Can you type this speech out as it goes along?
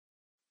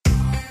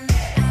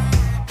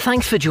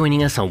Thanks for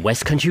joining us on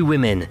West Country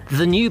Women,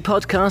 the new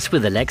podcast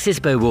with Alexis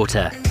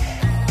Bowater.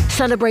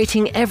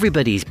 Celebrating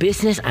everybody's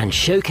business and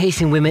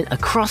showcasing women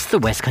across the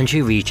West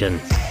Country region.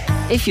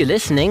 If you're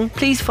listening,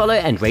 please follow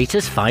and rate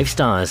us 5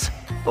 stars.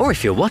 Or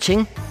if you're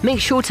watching,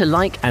 make sure to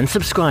like and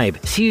subscribe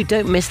so you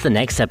don't miss the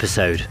next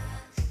episode.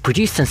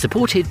 Produced and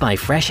supported by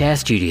Fresh Air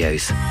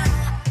Studios.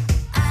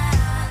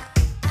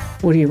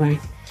 What are you wearing?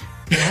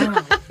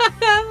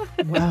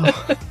 Wow.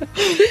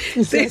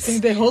 I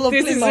think the whole of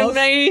This is Plymouth,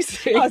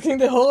 amazing. I think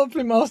the whole of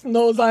Plymouth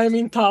knows I am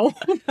in town.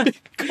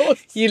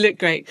 Because You look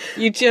great.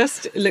 You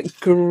just look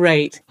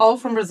great. all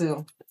from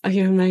Brazil. Oh,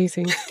 you're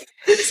amazing.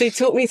 So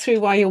talk me through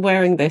why you're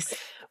wearing this.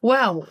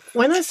 Well,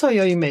 when I saw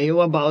your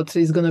email about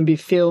it's going to be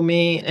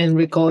filming and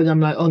recording, I'm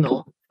like, oh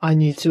no, I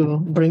need to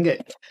bring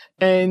it.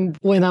 And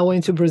when I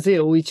went to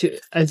Brazil, which,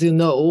 as you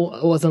know,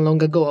 wasn't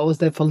long ago, I was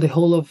there for the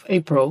whole of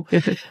April.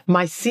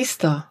 My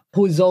sister,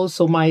 who is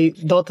also my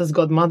daughter's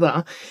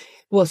godmother,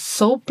 was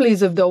so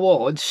pleased with the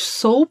award,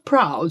 so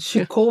proud.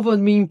 She covered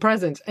me in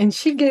presents. And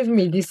she gave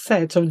me this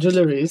set of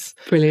jewelries.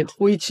 Brilliant.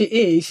 Which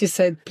is, she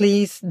said,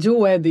 please do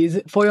wear this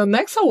for your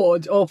next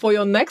award or for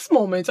your next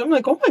moment. I'm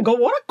like, oh my God,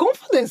 what a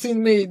confidence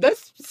in me.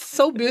 That's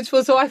so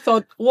beautiful. So I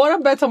thought, what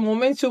a better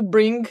moment to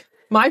bring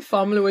my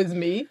family with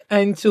me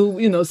and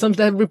to,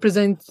 something that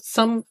represents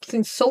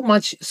something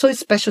so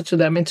special to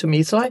them and to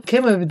me. So I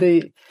came up with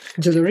the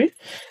jewelry.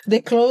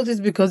 The clothes is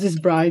because it's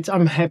bright.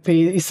 I'm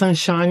happy. It's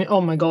sunshine. Oh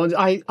my God,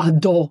 I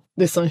adore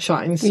the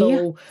sunshine.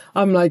 So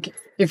I'm like,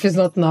 if it's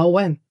not now,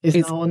 when?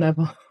 It's now or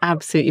never.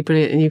 Absolutely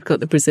brilliant. And you've got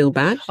the Brazil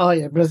badge. Oh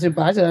yeah, Brazil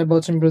badge that I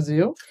bought in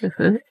Brazil.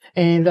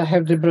 And I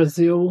have the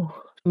Brazil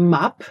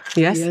map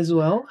here as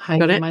well,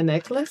 hanging my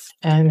necklace.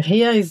 And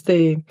here is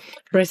the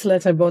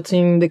bracelet I bought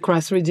in the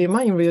Christ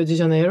Redeemer in Rio de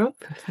Janeiro.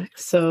 Perfect.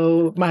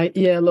 So my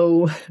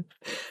yellow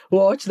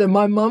watch that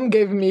my mom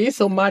gave me,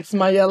 so matches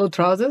my yellow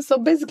trousers. So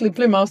basically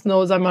Plymouth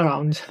knows I'm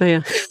around. Oh,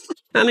 yeah.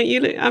 Anna,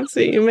 you look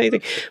absolutely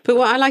amazing. But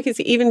what I like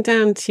is even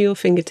down to your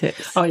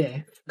fingertips. Oh yeah,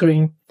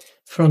 green.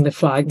 From the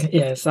flag,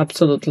 yes,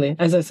 absolutely.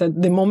 As I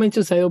said, the moment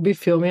you say you'll be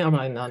filming, I'm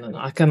like, no,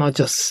 I cannot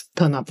just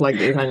turn up like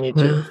this. I need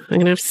to. I'm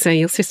going to have to say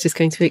your sister's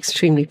going to be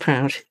extremely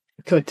proud.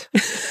 Good.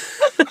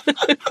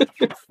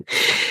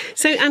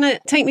 So, Anna,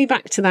 take me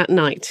back to that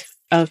night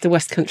of the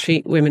West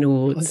Country Women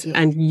Awards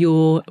and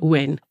your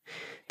win.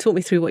 Talk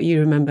me through what you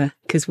remember,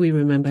 because we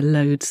remember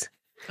loads.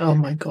 Oh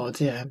my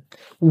God, yeah.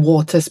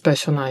 What a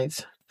special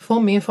night.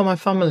 For me and for my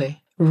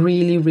family.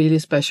 Really, really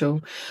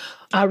special.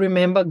 I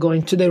remember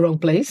going to the wrong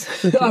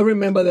place. I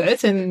remember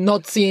that and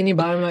not seeing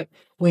anybody. I'm like,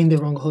 we're in the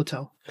wrong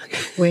hotel.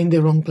 We're in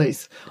the wrong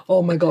place.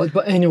 Oh my God.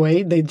 But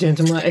anyway, the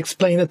gentleman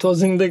explained it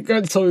was in the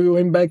ground. So we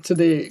went back to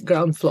the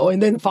ground floor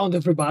and then found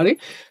everybody.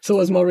 So it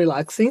was more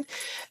relaxing.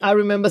 I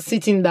remember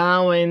sitting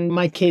down and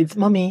my kids,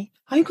 Mommy,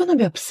 are you going to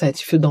be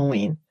upset if you don't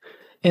win?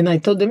 And I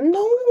told them,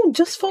 no,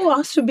 just for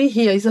us to be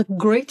here. It's a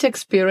great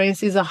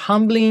experience. It's a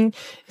humbling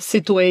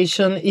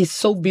situation. It's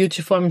so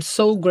beautiful. I'm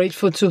so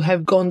grateful to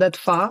have gone that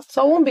far.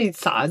 So I won't be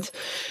sad.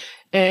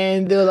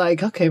 And they're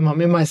like, okay,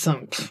 Mommy, my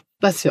son,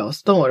 that's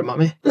yours. Don't worry,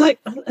 Mommy. Like,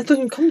 I told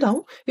him, calm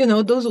down.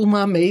 Those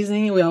women are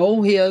amazing. We are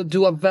all here,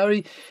 do a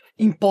very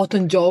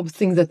important job,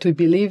 things that we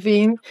believe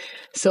in.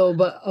 So,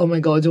 but oh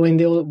my God, when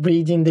they were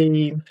reading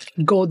the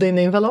golden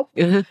envelope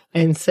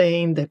and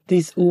saying that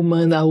this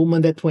woman, a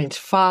woman that went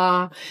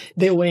far,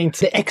 they went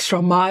the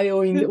extra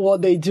mile in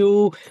what they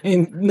do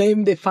and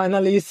named the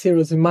finalists,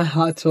 seriously, my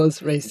heart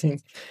was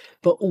racing.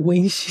 But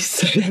when she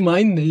said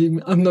my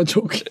name, I'm not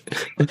joking.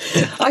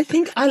 I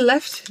think I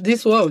left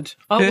this world.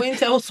 I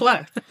went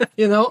elsewhere.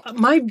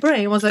 My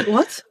brain was like,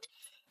 what?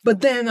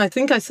 But then I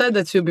think I said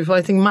that to you before.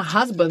 I think my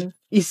husband,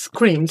 he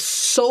screamed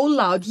so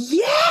loud,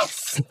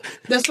 yes!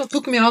 That's what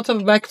took me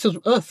back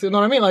to earth. You know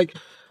what I mean? Like,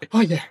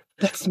 oh yeah,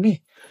 that's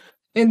me.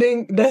 And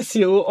then that's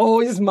you,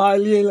 always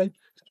smiling, like,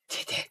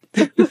 did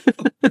it.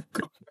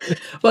 It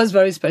was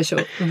very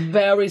special,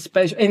 very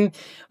special. And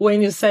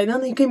when you said,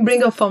 no, you can bring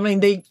your family,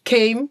 and they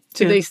came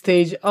to the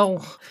stage,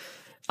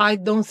 I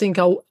don't think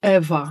I'll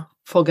ever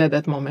forget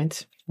that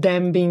moment.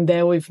 Them being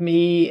there with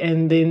me,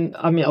 and then,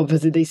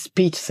 obviously the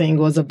speech thing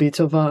was a bit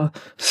of a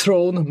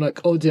thrown. I'm like,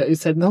 oh dear, you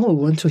said, no, we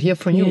want to hear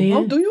from you. Yeah.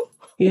 Oh, do you?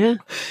 Yeah.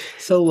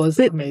 So it was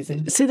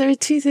amazing. So there are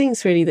two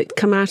things really that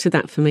come out of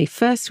that for me.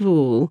 First of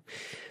all,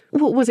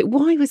 what was it?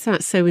 Why was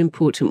that so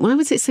important? Why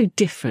was it so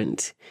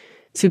different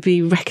to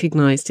be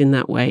recognised in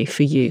that way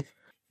for you?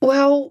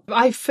 Well,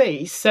 I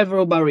faced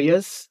several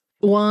barriers.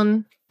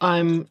 One,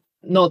 I'm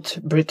not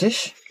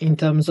British in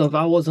terms of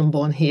I wasn't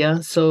born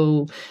here,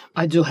 so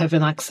I do have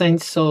an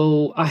accent,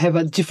 so I have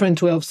a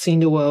different way of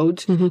seeing the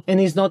world,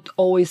 and it's not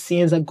always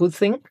seen as a good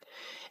thing.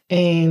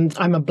 And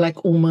I'm a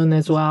Black woman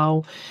as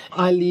well.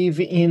 I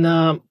live in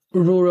a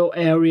rural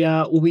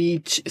area,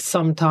 which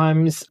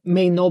sometimes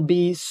may not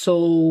be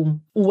so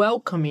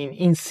welcoming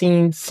in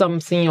seeing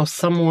something or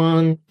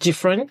someone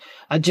different,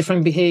 a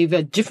different behavior,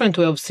 a different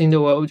way of seeing the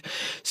world.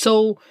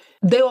 So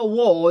the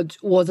award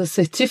was a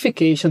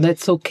certification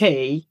that's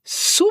okay,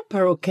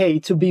 super okay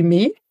to be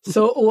me.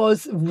 So it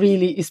was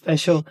really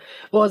special.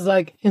 It was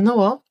like, you know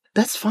what?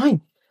 That's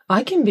fine.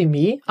 I can be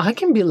me. I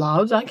can be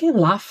loud. I can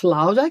laugh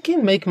loud. I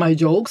can make my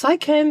jokes. I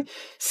can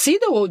see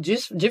the world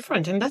just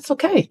different, and that's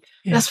okay.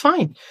 Yeah. That's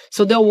fine.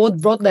 So the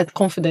award brought that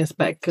confidence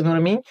back. You know what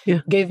I mean?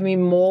 Yeah. Gave me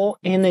more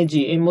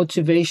energy and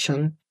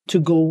motivation to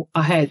go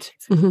ahead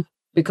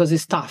because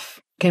it's tough.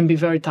 Can be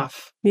very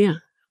tough. Yeah.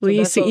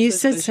 Well, so you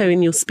said so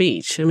in your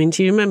speech. I mean,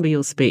 do you remember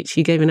your speech?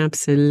 You gave an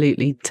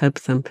absolutely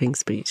tub-thumping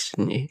speech,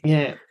 didn't you?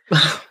 Yeah.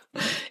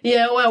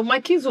 Yeah, well,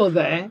 my kids were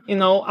there. You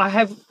know, I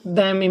have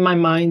them in my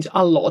mind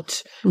a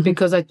lot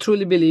because I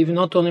truly believe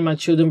not only my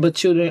children, but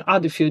children are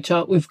the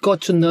future. We've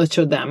got to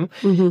nurture them.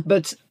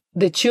 But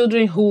the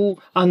children who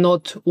are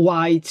not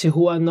white,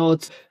 who are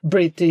not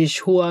British,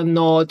 who are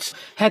not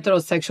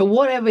heterosexual,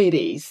 whatever it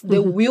is, they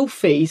will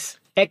face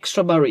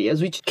extra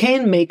barriers, which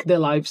can make their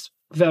lives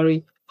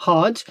very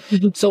hard.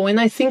 So when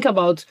I think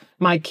about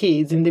my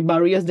kids and the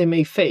barriers they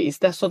may face,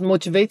 that's what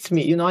motivates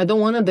me. You know, I don't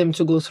want them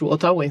to go through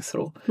what I went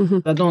through.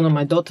 I don't want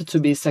my daughter to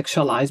be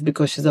sexualized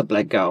because she's a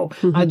black girl.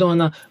 I don't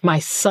want my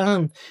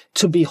son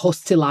to be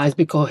hostilized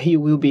because he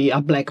will be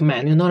a black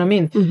man. You know what I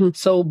mean?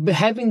 So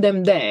having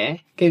them there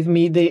gave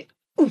me the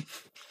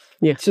oomph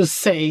to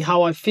say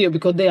how I feel,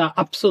 because they are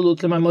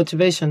absolutely my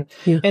motivation.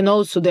 And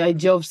also the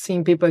idea of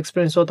seeing people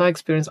experience what I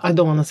experience, I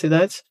don't want to see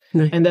that.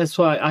 No. And that's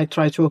why I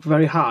try to work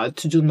very hard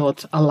to do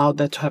not allow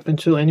that to happen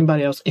to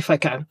anybody else if I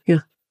can. Yeah.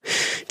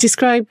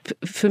 Describe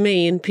for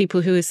me and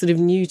people who are sort of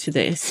new to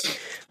this,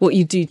 what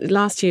you do.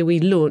 Last year we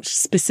launched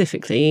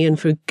specifically, and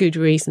for a good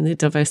reason, the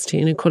Diversity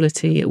and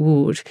Equality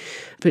Award.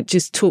 But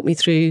just talk me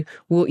through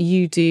what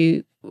you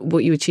do,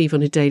 what you achieve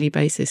on a daily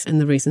basis,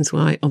 and the reasons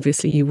why,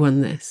 obviously, you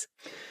won this.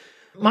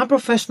 My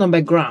professional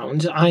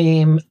background, I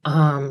am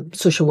a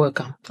social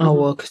worker. I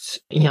worked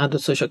in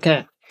adult social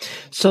care.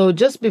 So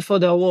just before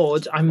the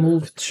award, I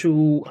moved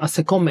to as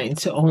a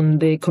comment on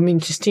the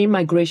communities team,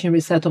 migration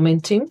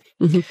resettlement team,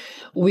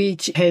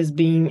 which has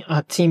been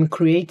a team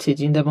created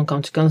in Devon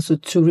County Council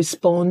to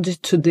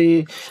respond to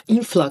the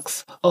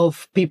influx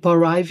of people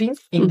arriving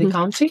in the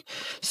county.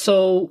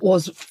 So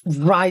was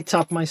right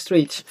up my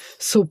street,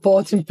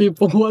 supporting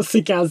people who are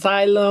seeking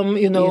asylum,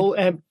 you know,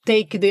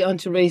 take the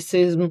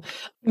anti-racism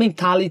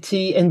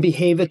mentality and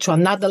behavior to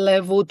another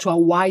level, to a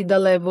wider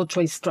level,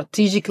 to a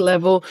strategic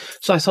level.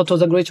 So I thought it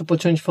was a great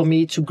opportunity for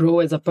me to grow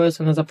as a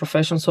person, as a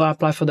professional. So I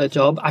applied for that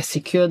job. I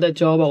secured that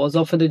job. I was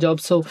offered the job.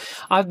 So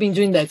I've been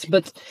doing that.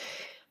 But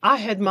I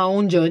had my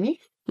own journey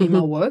in my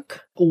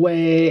work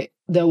where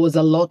there was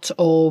a lot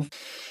of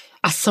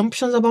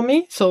assumptions about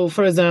me. So,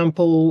 for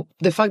example,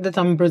 the fact that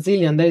I'm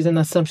Brazilian, there is an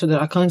assumption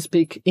that I can't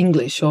speak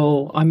English,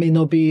 or I may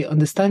not be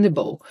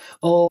understandable,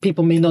 or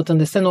people may not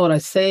understand what I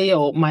say,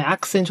 or my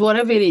accent,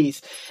 whatever it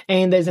is.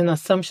 And there's an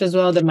assumption as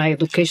well that my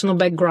educational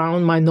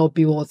background might not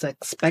be what's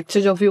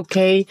expected of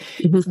UK.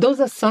 Those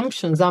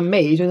assumptions are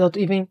made without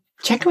even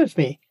checking with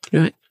me.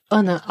 Right.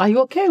 Anna, are you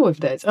okay with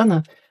that?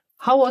 Anna,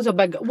 how was your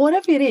background?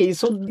 Whatever it is.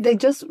 So they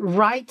just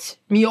write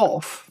me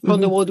off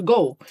from the word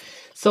go.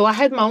 So I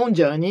had my own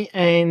journey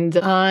and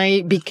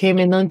I became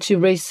an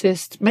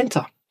anti-racist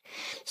mentor.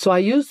 So I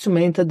used to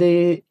mentor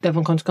the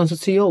Devon County Council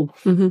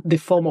CEO, the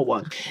former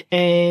one.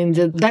 And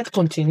that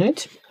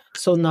continued.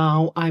 So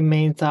now I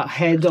mentor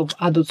head of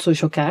adult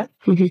social care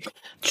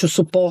to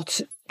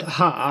support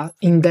her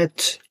in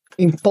that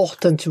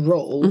important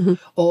role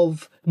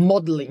of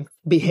modeling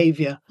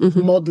behavior,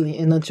 modeling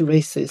an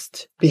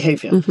anti-racist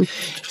behavior.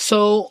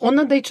 So on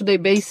a day-to-day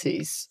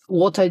basis,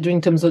 what I do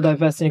in terms of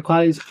diversity and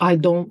equality is I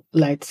don't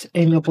let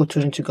any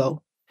opportunity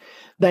go.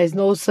 There is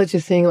no such a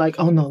thing like,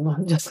 oh, no,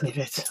 just leave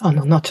it. Oh,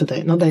 no, not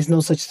today. No, there's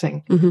no such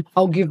thing.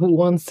 I'll give you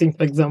one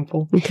simple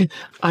example.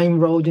 I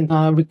enrolled in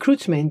a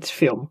recruitment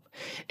film,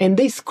 and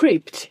the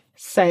script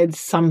said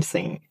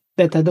something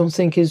that I don't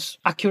think is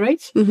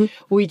accurate,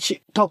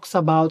 which talks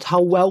about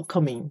how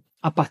welcoming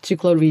a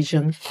particular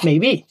region may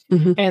be.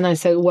 And I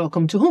said,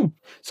 welcome to whom?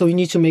 So we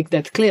need to make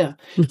that clear.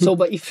 So,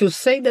 but if you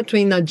say that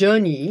we're in a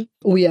journey,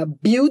 we are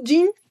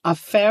building a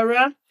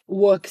fairer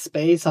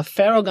workspace, a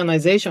fair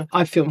organization,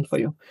 I film for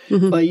you.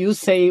 But you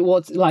say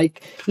what's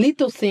like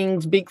little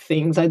things, big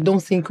things, I don't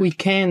think we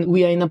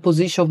are in a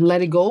position of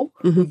let it go.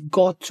 We've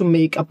got to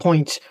make a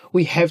point.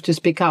 We have to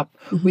speak up.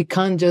 We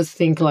can't just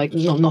think like,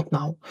 no, not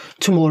now,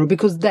 tomorrow,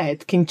 because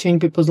that can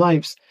change people's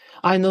lives.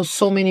 I know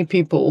so many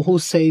people who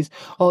says,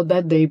 oh,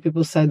 that day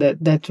people said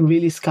that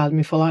really scarred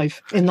me for life.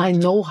 And I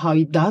know how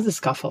it does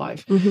scar for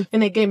life.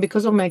 And again,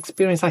 because of my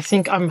experience, I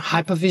think I'm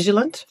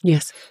hyper-vigilant.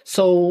 Yes.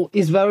 So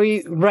it's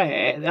very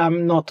rare.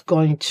 I'm not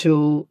going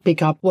to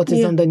pick up what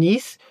is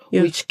underneath,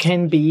 which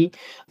can be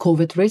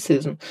covert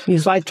racism.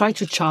 So I try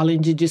to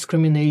challenge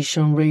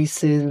discrimination,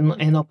 racism,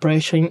 and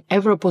oppression.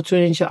 Every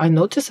opportunity, I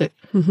notice it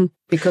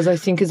because I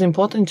think it's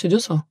important to do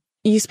so.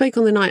 You spoke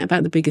on the night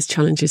about the biggest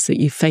challenges that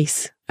you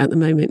face at the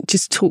moment.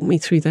 Just talk me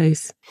through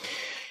those.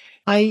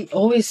 I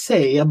always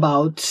say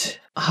about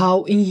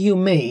how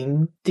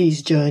inhumane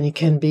this journey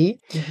can be,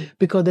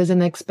 because there's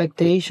an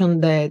expectation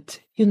that,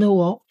 you know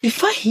what,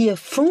 if I hear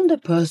from the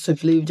person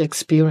with lived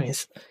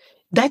experience,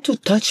 that will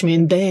touch me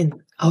and then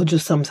I'll do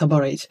something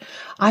about it.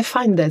 I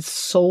find that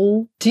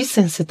so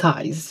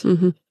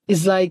desensitized.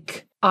 It's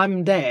like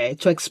I'm there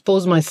to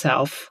expose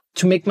myself,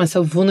 to make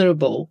myself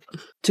vulnerable,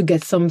 to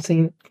get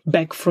something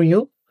back from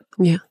you.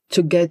 Yeah.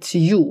 To get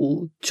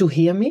you to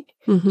hear me,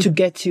 to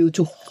get you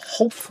to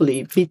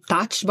hopefully be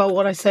touched by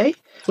what I say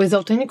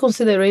without any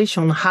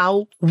consideration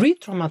how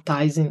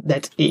re-traumatizing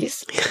that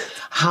is,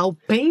 how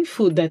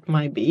painful that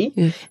might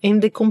be,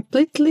 and the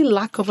completely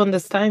lack of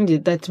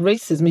understanding that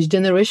racism is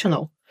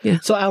generational. Yeah.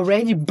 So I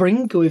already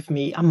bring with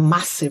me a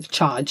massive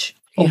charge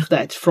of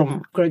that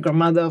from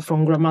great-grandmother,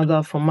 from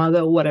grandmother, from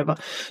mother, whatever.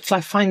 So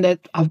I find that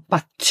a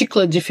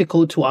particularly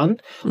difficult one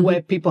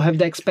where people have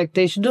the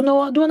expectation, do you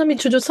want me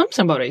to do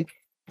something about it?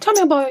 Tell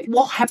me about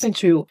what happened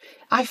to you.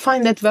 I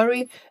find that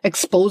very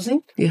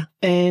exposing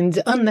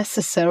and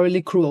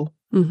unnecessarily cruel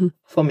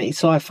for me.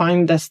 So I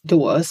find that's the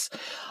worst.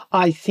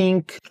 I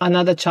think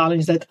another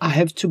challenge that I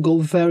have to go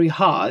very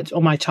hard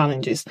on my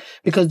challenges,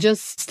 because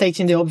just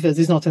stating the obvious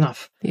is not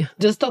enough. Yeah.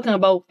 Just talking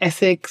about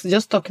ethics,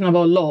 just talking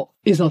about law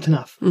is not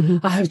enough.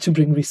 I have to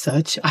bring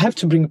research. I have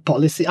to bring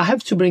policy. I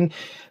have to bring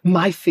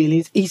my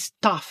feelings. It's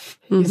tough.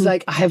 It's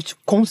like I have to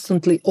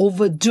constantly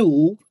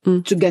overdo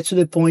to get to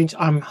the point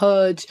I'm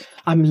heard,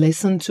 I'm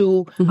listened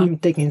to, I'm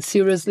taken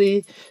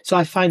seriously. So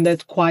I find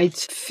that quite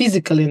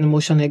physically and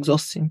emotionally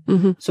exhausting.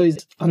 So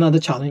it's another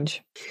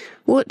challenge.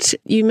 What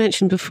you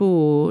mentioned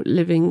before,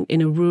 living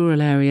in a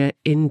rural area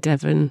in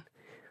Devon,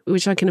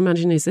 which I can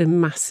imagine is a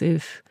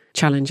massive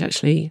challenge,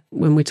 actually,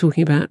 when we're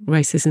talking about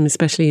racism,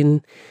 especially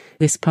in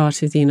this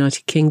part of the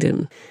United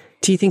Kingdom.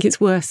 Do you think it's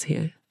worse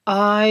here?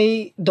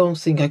 I don't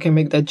think I can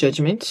make that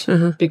judgment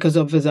because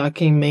obviously I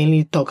can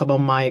mainly talk about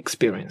my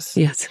experience.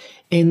 Yes.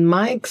 And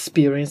my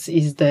experience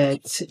is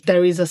that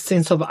there is a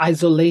sense of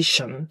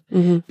isolation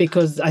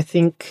because I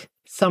think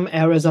some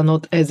areas are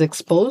not as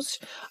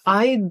exposed.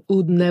 I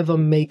would never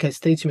make a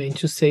statement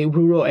to say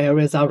rural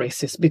areas are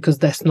racist because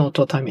that's not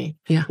what I mean.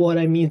 Yeah. What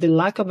I mean, the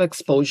lack of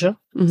exposure,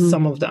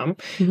 some of them.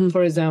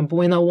 For example,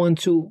 when I want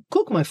to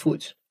cook my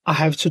food, I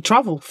have to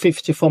travel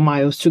 54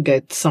 miles to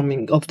get some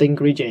of the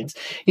ingredients.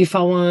 If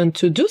I want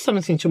to do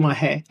something to my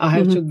hair, I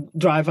have to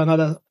drive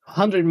another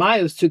 100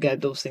 miles to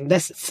get those things.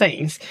 That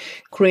sense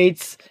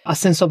creates a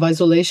sense of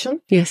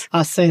isolation. Yes.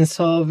 A sense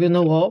of, you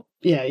know what?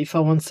 Yeah, if I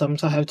want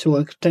something, I have to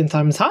work 10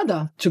 times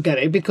harder to get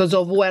it because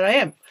of where I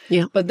am.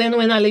 Yeah. But then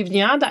when I lived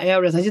in other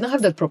areas, I didn't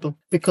have that problem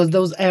because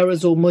those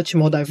areas were much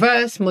more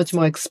diverse, much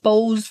more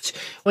exposed.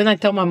 When I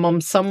tell my mom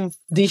some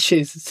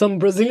dishes, some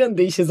Brazilian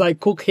dishes I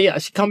cook here,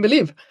 she can't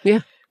believe.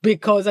 Yeah.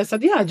 Because I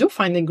said, I do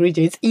find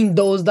ingredients in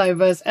those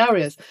diverse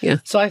areas. Yeah.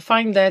 So I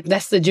find that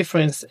that's the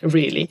difference,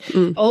 really.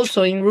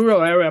 Also, in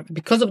rural area,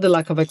 because of the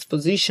lack of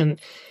exposition,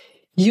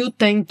 you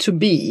tend to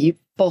be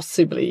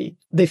possibly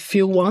the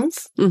few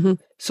ones.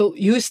 So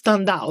you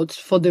stand out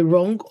for the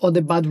wrong or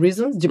the bad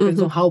reasons,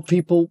 depends on how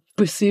people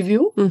perceive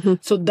you.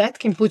 So that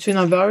can put you in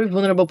a very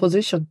vulnerable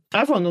position.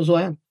 Everyone knows who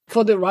I am.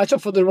 For the right or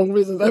for the wrong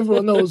reasons,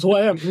 everyone knows who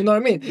I am. You know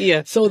what I mean?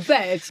 Yeah. So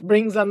that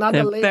brings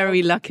another layer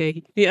very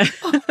lucky. Yeah.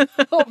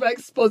 of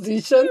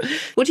exposition.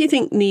 What do you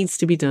think needs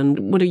to be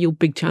done? What are your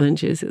big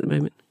challenges at the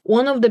moment?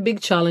 One of the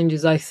big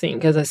challenges, I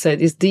think, as I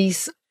said, is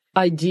this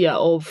idea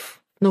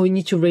of, no, we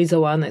need to raise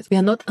awareness. We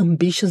are not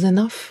ambitious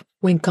enough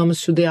when it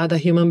comes to the other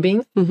human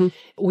being.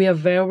 We are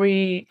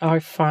very, I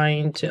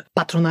find,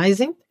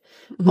 patronizing.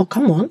 Oh,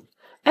 come on.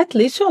 At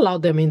least you allow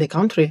them in the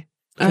country.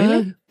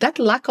 Really? That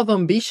lack of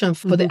ambition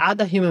for the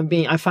other human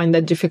being, I find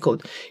that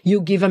difficult.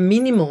 You give a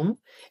minimum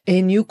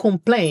and you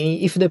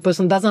complain if the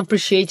person doesn't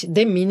appreciate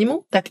the minimum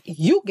that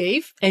you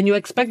gave and you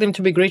expect them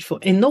to be grateful.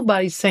 And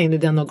nobody's saying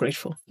that they're not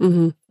grateful.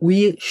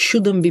 We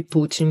shouldn't be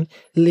putting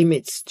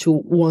limits to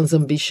one's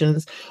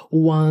ambitions,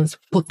 one's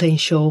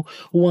potential,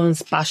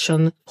 one's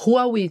passion. Who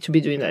are we to be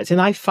doing that? And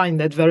I find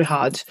that very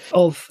hard,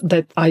 of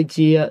that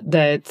idea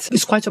that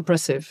is quite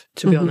oppressive,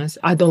 to be honest.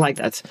 I don't like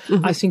that.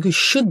 I think we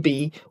should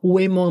be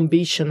way more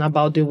ambition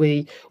about the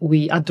way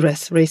we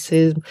address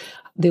racism,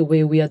 the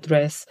way we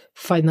address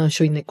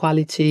financial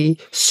inequality,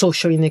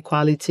 social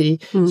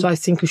inequality. So I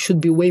think we should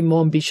be way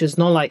more ambitious,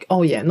 not like,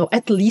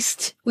 at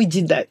least we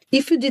did that.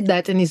 If you did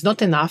that and it's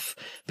not enough,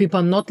 people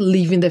are not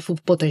living their full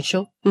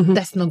potential,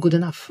 that's not good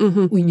enough.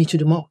 We need to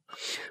do more.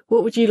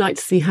 What would you like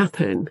to see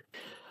happen?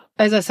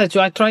 As I said to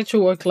you, I try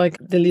to work like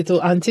the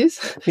little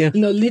aunties,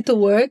 little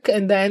work.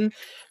 And then,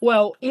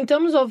 in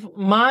terms of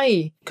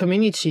my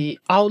community,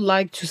 I would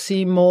like to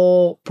see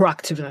more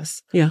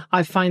proactiveness. Yeah.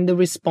 I find the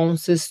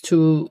responses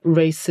to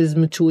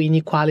racism, to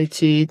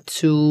inequality,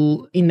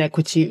 to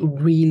inequity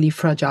really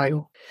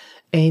fragile.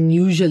 And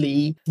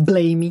usually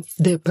blaming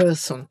the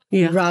person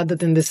rather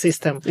than the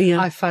system.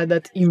 I find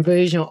that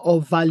inversion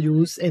of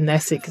values and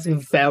ethics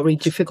is very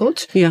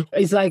difficult.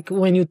 It's like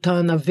when you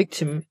turn a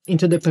victim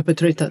into the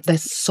perpetrator.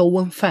 That's so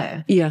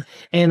unfair.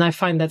 And I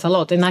find that a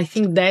lot. And I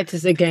think that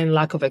is, again,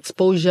 lack of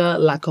exposure,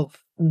 lack of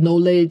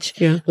knowledge,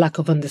 lack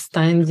of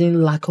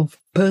understanding, lack of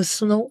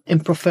personal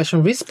and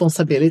professional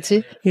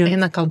responsibility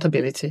and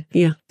accountability.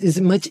 It's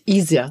much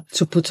easier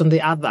to put on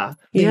the other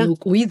than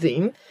look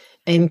within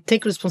and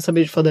take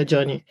responsibility for the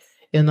journey.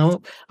 You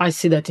know, I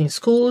see that in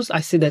schools.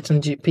 I see that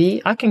in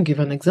GP. I can give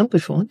an example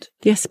if you want.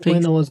 Yes, please.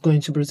 When I was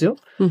going to Brazil,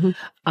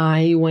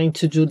 I went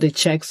to do the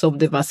checks of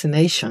the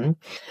vaccination,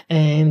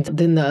 and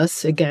the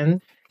nurse,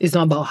 again, it's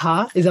not about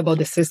her, it's about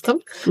the system.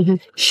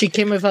 She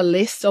came with a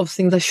list of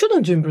things I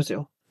shouldn't do in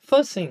Brazil.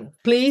 First thing,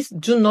 please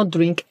do not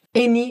drink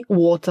any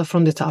water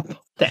from the tap.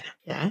 There,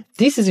 yeah.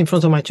 This is in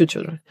front of my 2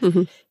 children.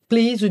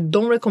 Please, we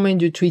don't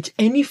recommend you to eat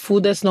any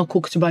food that's not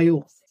cooked by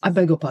you. I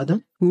beg your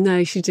pardon.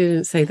 No, she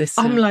didn't say this.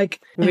 I'm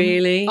like,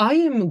 really? I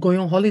am going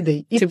on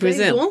holiday. If to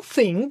Brazil. There's one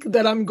thing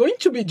that I'm going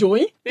to be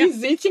doing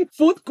is eating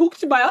food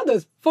cooked by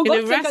others. For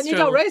God's sake, I need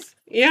a rest.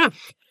 Yeah.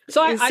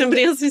 So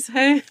somebody else's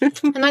home.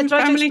 And I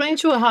tried to explain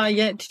to her,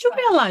 did you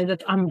realize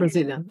that I'm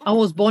Brazilian? I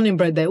was born and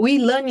bred there. We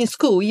learn in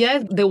school,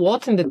 the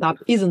water in the tap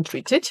isn't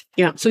treated.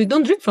 Yeah. So you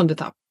don't drink from the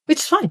tap, which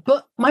is fine.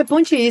 But my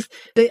point is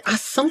the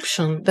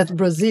assumption that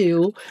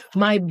Brazil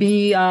might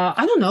be,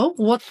 I don't know,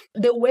 what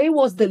the way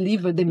was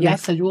delivered, the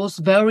message was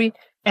very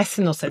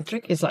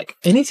ethnocentric. It's like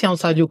anything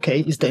outside UK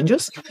is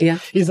dangerous. Yeah.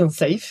 Is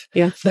unsafe.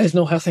 Yeah. There's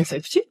no health and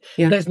safety.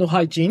 Yeah. There's no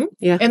hygiene.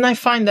 Yeah. And I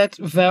find that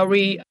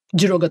very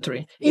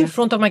derogatory in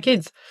front of my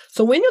kids.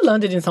 So when you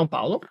landed in São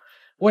Paulo,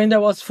 when there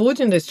was food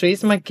in the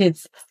streets, my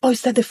kids,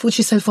 is that the food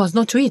she said for us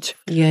not to eat?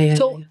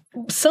 So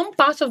some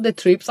parts of the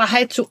trips, I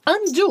had to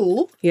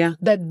undo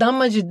that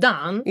damage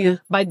done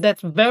by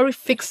that very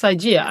fixed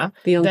idea.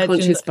 The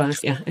unconscious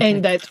bias,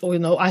 And that,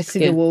 I see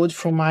the world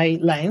from my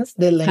lens.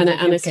 The lens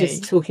Anna's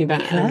just talking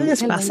about...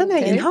 that's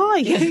fascinating.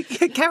 Hi,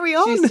 carry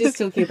on. She's just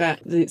talking about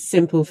the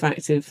simple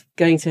fact of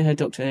going to her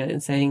doctor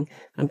and saying,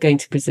 I'm going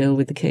to Brazil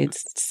with the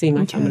kids to see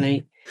my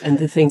family. And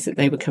the things that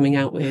they were coming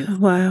out with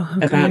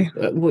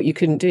about what you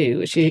couldn't do,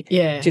 which is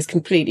just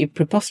completely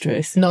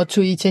preposterous. Not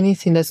to eat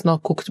anything that's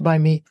not cooked by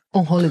me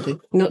on holiday.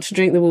 Not to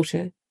drink the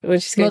water. When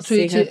she's going to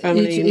see her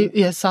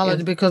family.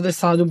 Salad, because the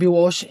salad will be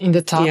washed in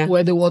the tap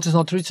where the water is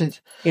not treated.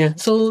 Yeah.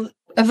 So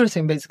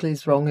everything basically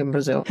is wrong in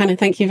Brazil. Hannah,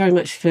 thank you very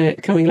much for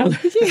coming along.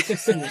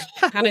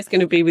 Hannah's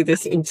going to be with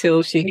us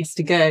until she has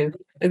to go.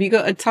 Have you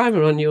got a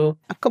timer on your...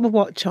 I've got my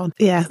watch on.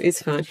 Yeah.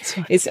 It's fine.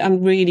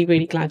 I'm really,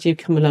 really glad you've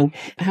come along.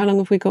 How long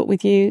have we got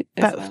with you?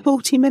 About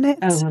 40 minutes.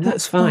 Oh, well,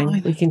 that's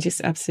fine. We can just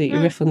absolutely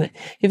riff on that.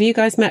 Have you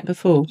guys met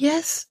before?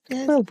 Yes.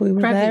 Well, we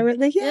were there at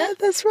the... Yeah,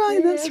 that's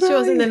right, that's right. She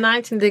was in the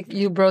night and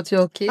you brought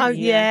your kid. Oh,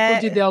 yeah.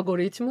 Who did the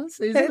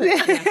algorithms, isn't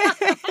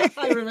it?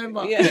 I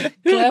remember. Yeah.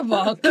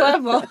 Clever.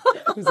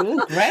 It was all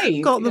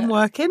great. Got them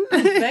working.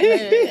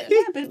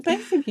 But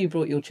both of you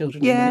brought your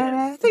children.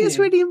 Yeah, I think it's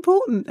really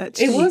important,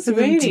 actually. It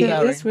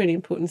was really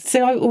important.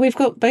 So we've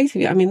got both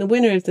of you. I mean, the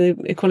winner of the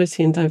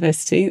Equality and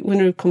Diversity,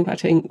 winner of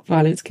Combating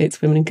Violence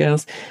Against Women and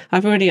Girls.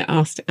 I've already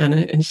asked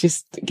Anna, and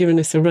she's given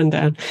us a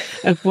rundown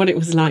of what it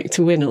was like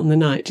to win on the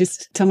night.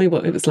 Just tell me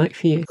what it was like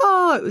for you.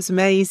 Oh, it was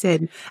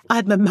amazing. I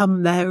had my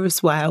mum there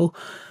as well.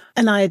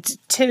 And I had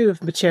 2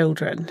 of my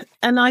children.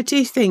 And I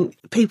do think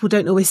people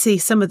don't always see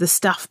some of the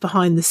stuff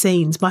behind the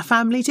scenes. My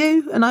family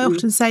do. And I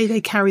often say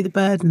they carry the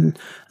burden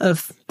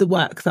of the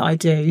work that I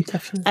do.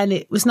 Definitely. And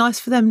it was nice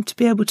for them to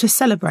be able to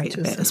celebrate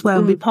a bit as well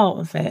and be part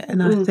of it.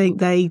 And I think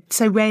they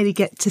so rarely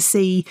get to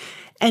see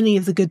any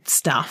of the good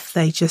stuff.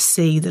 They just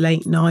see the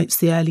late nights,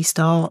 the early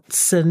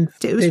starts, and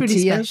it was really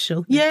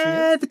special.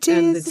 The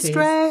tears, the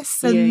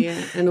stress, and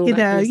and all that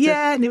kind of stuff.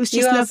 And it was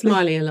just lovely. You are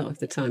smiling a lot of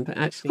the time, but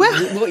actually,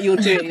 what you're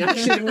doing, I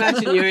should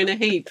imagine you're in a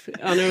heap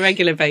on a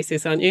regular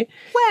basis, aren't you?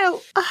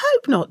 Well, I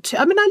hope not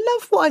to. I mean, I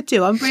love what I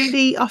do.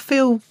 I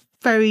feel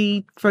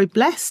very, very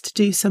blessed to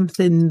do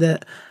something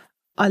that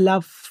I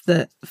love,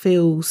 that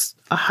feels,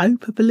 I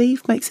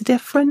believe, makes a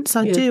difference.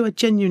 I do. I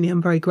genuinely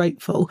am very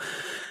grateful.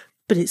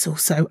 But it's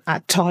also,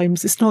 at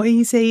times, it's not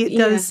easy.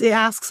 It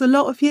asks a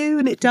lot of you,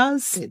 and it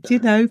does.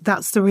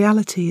 That's the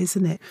reality,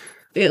 isn't it?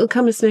 It'll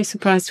come as no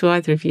surprise to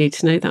either of you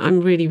to know that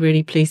I'm really,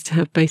 really pleased to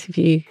have both of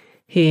you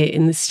here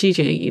in the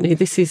studio.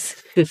 This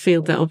is the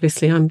field that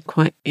obviously I'm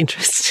quite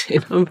interested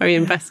in. I'm very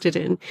invested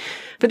in.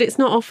 But it's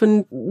not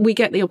often we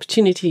get the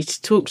opportunity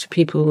to talk to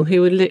people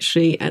who are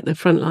literally at the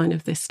front line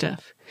of this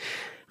stuff.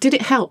 Did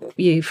it help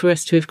you for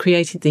us to have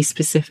created these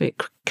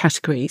specific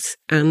categories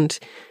and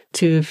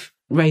to have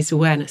raised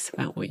awareness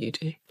about what you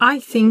do? I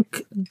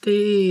think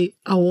the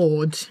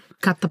award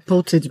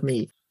catapulted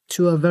me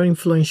to a very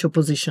influential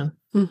position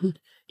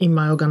in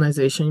my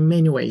organization in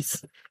many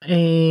ways,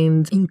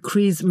 and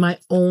increased my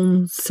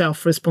own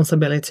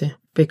self-responsibility,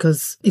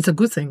 because it's a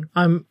good thing.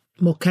 I'm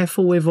more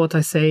careful with what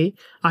I say.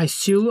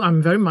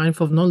 I'm very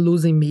mindful of not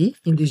losing me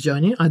in this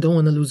journey. I don't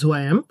want to lose who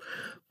I am,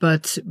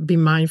 but be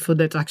mindful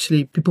that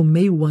actually people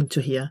may want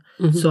to hear.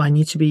 So I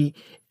need to be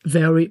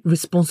very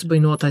responsible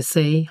in what I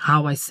say,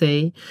 how I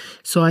say.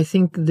 So I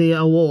think the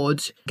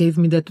award gave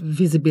me that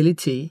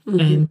visibility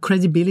and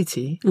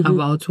credibility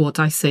about what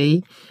I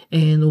say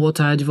and what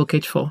I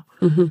advocate for.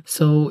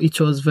 So it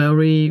was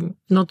very,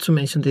 not to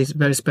mention this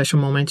very special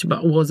moment,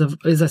 but was,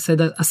 as I said,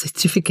 a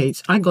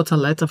certificate. I got a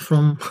letter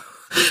from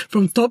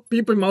from top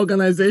people in my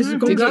organization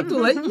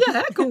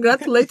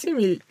congratulating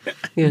me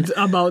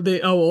about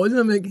the award. And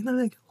I'm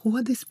like, who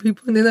are these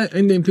people?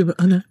 And then people,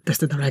 oh no, that's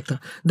the director.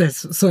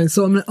 That's so and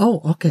so. I'm like,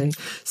 oh, okay.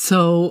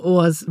 So it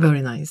was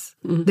very nice.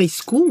 The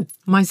school,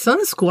 my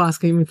son's school,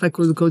 asked him if I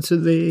could go to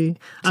the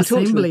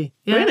assembly.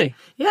 Yeah. Really?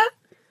 Yeah.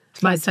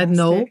 But I said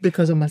no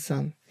because of my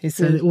son. He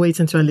said, wait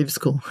until I leave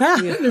school.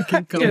 You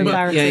can come.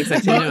 Yeah,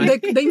 exactly.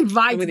 But they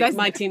invite...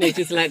 my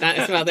teenagers are like that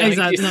as well. They're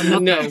exactly.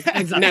 Like, no,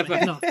 exactly.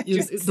 never. No.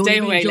 Stay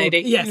away, lady.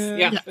 Yes.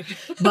 Yeah.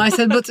 But I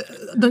said, but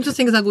don't you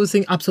think it's a good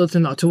thing?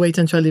 Absolutely not, to wait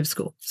until I leave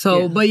school.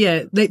 So, but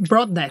they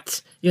brought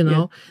that,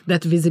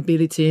 that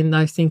visibility, and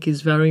I think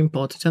is very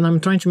important. And I'm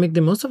trying to make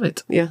the most of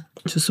it. Yeah.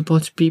 To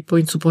support people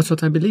and support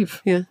what I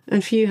believe. Yeah.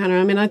 And for you, Hannah,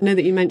 I mean, I know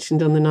that you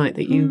mentioned on the night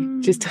that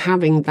you just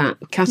having that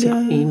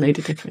category made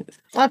a difference.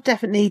 I've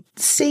definitely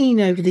seen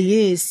over the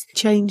years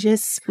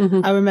changes.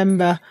 I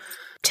remember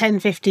 10,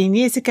 15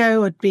 years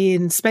ago, I'd be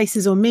in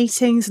spaces or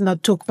meetings and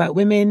I'd talk about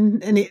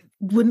women, and it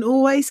wouldn't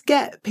always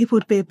people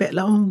would be a bit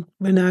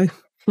like,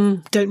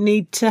 don't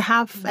need to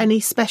have any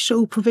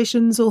special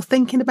provisions or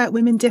thinking about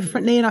women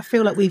differently. And I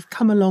feel like we've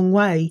come a long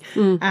way.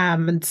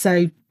 And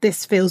so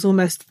this feels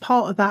almost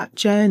part of that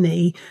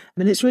journey.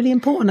 And it's really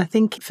important. I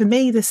think for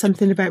me, there's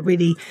something about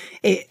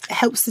it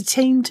helps the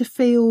team to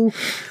feel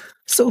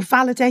sort of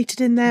validated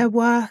in their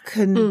work,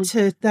 and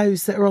to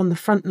those that are on the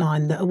front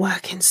line that are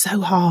working so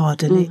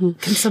hard, and it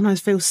can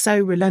sometimes feel so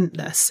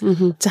relentless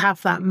to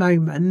have that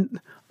moment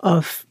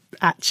of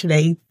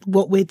actually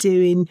what we're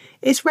doing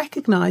is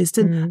recognised,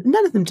 and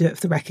none of them do it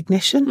for the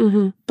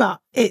recognition,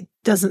 but it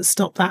doesn't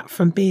stop that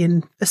from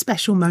being a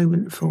special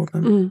moment for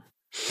them.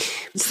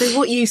 So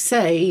what you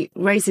say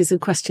raises a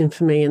question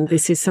for me, and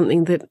this is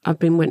something that I've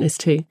been witness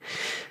to,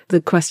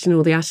 the question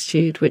or the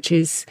attitude, which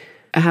is,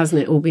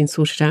 hasn't it all been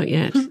sorted out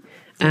yet?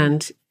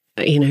 And,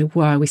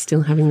 why are we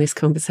still having this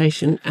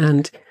conversation?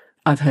 And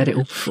I've heard it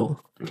all before.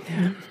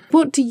 Yeah.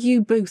 What do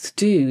you both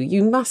do?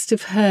 You must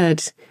have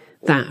heard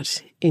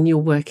that in your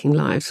working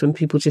lives when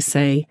people just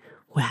say,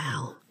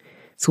 well,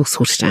 it's all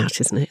sorted out,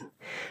 isn't it?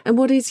 And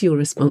what is your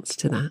response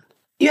to that?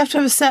 You have to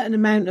have a certain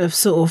amount of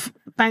sort of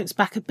bounce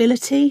back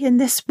ability in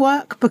this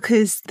work,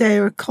 because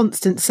they're a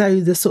constant. So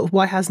the sort of,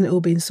 why hasn't it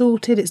all been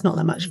sorted? It's not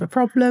that much of a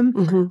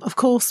problem. Of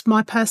course,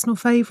 my personal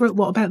favourite,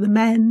 what about the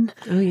men?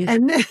 Oh, yes.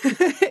 And, I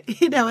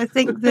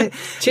think that...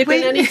 Chip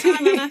in any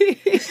time, Anna.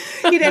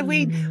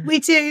 We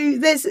do...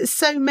 There's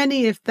so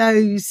many of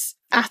those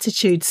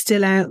attitudes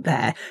still out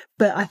there.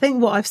 But I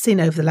think what I've seen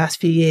over the last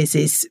few years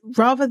is,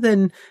 rather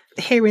than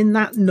hearing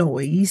that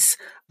noise,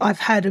 I've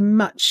heard a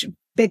much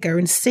bigger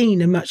and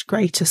seen a much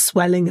greater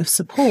swelling of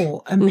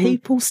support, and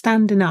people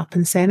standing up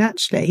and saying,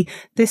 actually,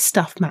 this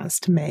stuff matters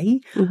to me.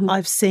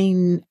 I've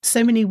seen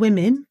so many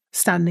women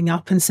standing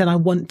up and said, I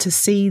want to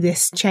see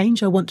this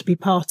change, I want to be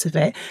part of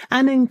it,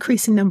 and an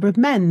increasing number of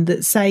men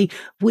that say,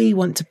 we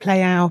want to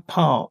play our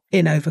part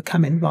in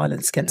overcoming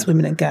violence against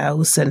women and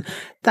girls. And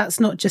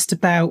that's not just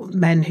about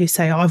men who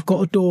say, I've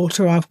got a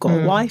daughter, I've got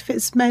a wife.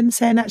 It's men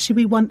saying, actually,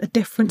 we want a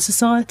different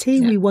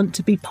society. We want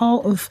to be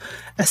part of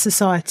a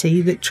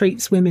society that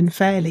treats women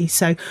fairly.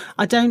 So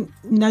I don't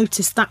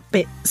notice that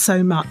bit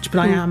so much, but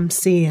I am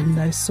seeing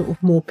those sort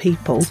of more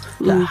people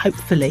that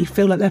hopefully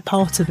feel like they're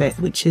part of it,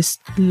 which is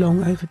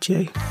long overdue.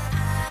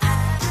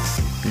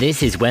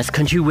 This is West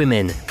Country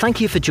Women. Thank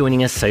you for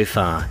joining us so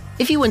far.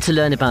 If you want to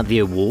learn about the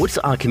awards,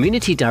 our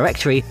community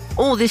directory,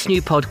 or this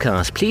new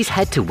podcast, please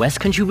head to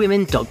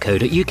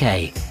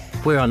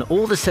westcountrywomen.co.uk. We're on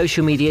all the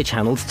social media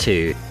channels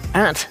too,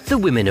 at The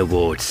Women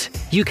Awards.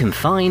 You can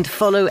find,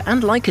 follow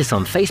and like us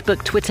on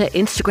Facebook, Twitter,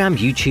 Instagram,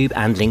 YouTube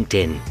and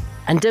LinkedIn.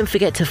 And don't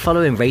forget to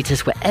follow and rate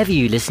us wherever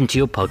you listen to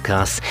your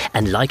podcasts,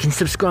 and like and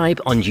subscribe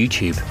on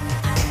YouTube.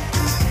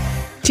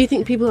 Do you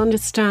think people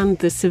understand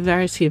the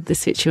severity of the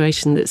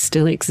situation that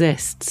still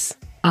exists?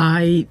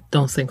 I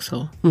don't think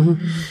so.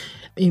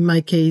 In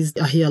my case,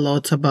 I hear a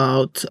lot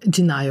about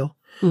denial.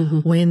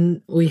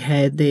 When we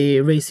had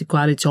the race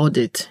equality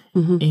audit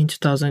in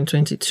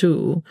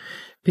 2022,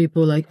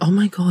 people like, oh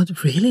my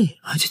God, really?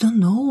 I didn't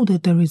know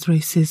that there is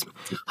racism.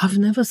 I've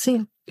never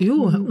seen.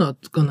 I'm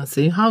not going to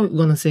say. How are you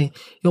going to say?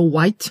 You're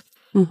white?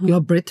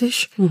 You're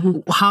British?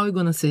 How are you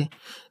going to say?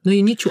 No,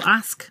 you need to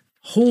ask.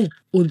 Who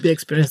would be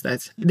experienced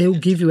that? They will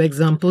give you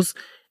examples,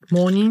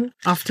 morning,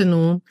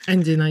 afternoon,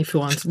 and dinner if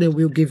you want. They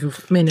will give you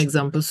many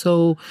examples.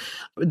 So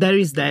there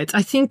is that.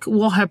 I think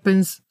what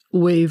happens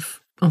with,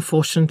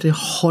 unfortunately,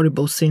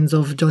 horrible scenes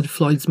of George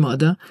Floyd's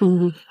murder,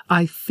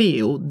 I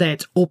feel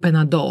that open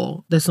a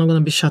door that's not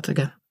going to be shut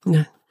again.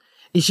 No.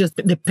 It's just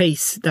the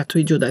pace that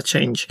we do that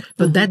change.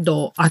 But that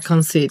door, I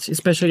can't see it.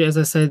 Especially, as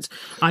I said,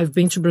 I've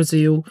been to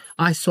Brazil.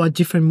 I saw a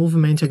different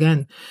movement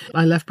again.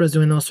 I left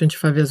Brazil when I was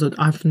 25 years old.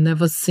 I've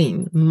never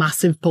seen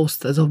massive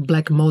posters of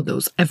black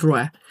models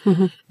everywhere.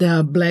 There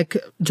are black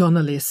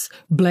journalists,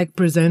 black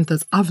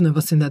presenters. I've never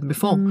seen that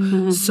before.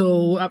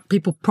 So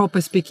people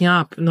proper speaking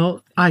up.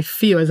 I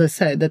feel, as I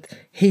said, that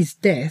his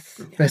death,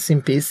 rest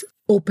in peace,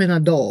 opened a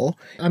door.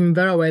 I'm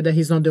very aware that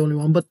he's not the only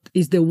one, but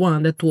he's the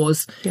one that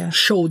was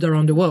showed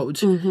around the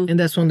world. And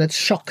that's one that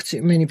shocked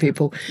many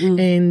people.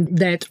 And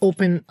that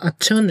opened a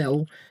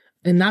channel,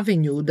 an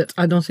avenue that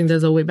I don't think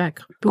there's a way back.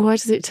 But why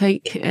does it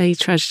take a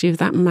tragedy of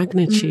that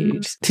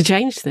magnitude to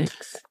change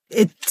things?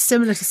 It's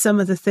similar to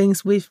some of the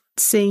things we've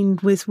seen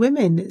with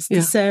women. It's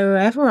the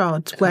Sarah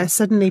Everard, where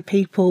suddenly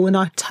people, and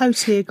I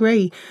totally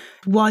agree,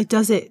 why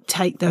does it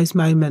take those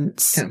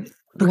moments?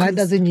 Why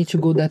does it need to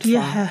go that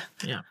far?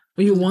 Yeah.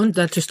 You want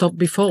that to stop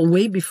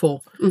way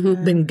before,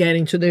 then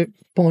getting to the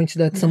point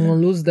that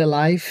someone loses their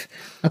life,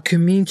 a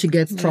community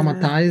gets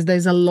traumatized.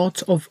 There's a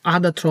lot of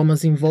other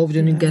traumas involved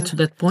when you get to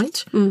that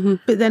point.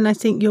 But then I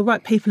think you're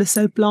right, people are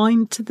so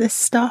blind to this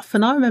stuff.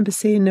 And I remember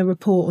seeing a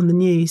report on the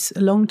news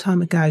a long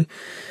time ago,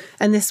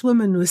 and this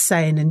woman was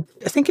saying, and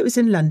I think it was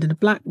in London, a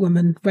black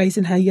woman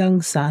raising her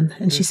young son,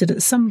 and she said,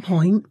 at some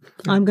point,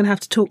 I'm going to have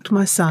to talk to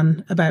my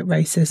son about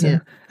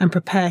racism and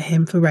prepare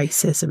him for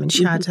racism. And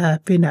she had her,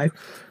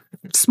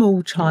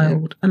 small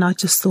child, and I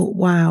just thought,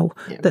 wow,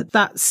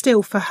 that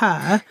still for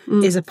her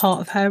is a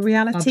part of her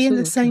reality. In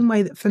the same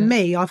way that for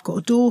me, I've got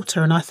a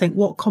daughter, and I think,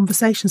 what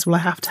conversations will I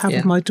have to have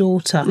with my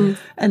daughter?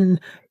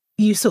 And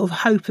you sort of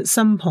hope at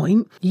some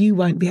point you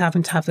won't be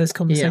having to have those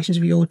conversations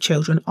with your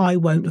children. I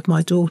won't with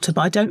my daughter,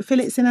 but I don't feel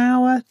it's in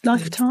our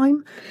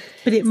lifetime.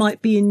 But it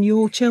might be in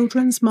your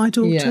children's, my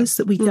daughters,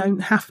 that we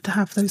don't have to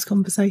have those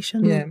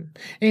conversations. Yeah.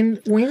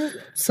 And when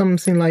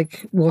something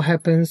like what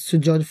happens to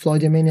George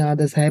Floyd and many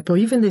others happen, or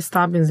even the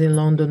stabbings in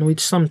London,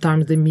 which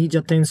sometimes the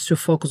media tends to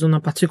focus on a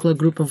particular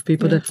group of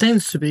people that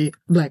tends to be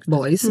black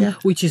boys,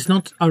 which is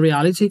not a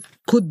reality,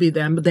 could be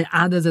them, but there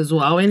are others as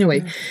well.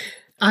 Anyway,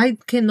 I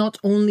cannot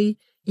only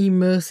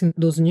immerse in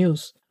those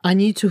news. I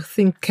need to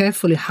think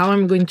carefully how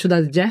I'm going to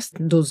digest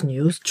those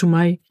news to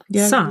my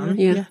son,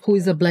 who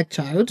is a black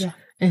child,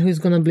 and who's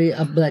going to be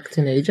a black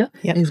teenager,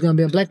 and he's going to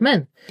be a black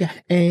man.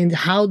 And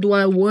how do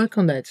I work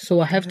on that? So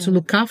I have to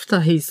look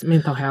after his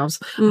mental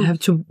health. I have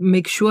to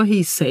make sure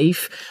he's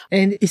safe.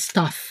 And it's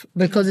tough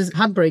because it's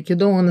heartbreak. You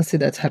don't want to see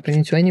that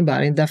happening to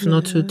anybody, definitely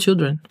not to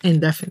children,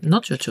 and definitely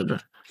not your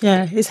children.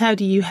 Yeah, it's how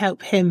do you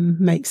help him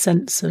make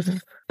sense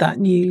of that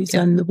news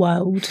and the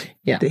world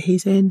that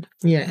he's in.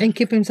 Yeah, and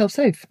keep himself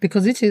safe,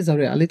 because it is a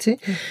reality.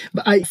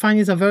 But I find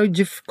it's a very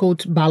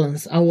difficult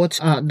balance. I watched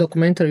a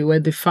documentary where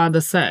the father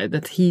said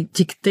that he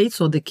dictates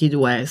what the kid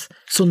wears.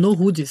 So no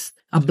hoodies.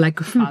 A black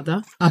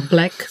father, a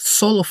black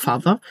solo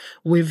father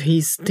with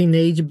his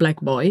teenage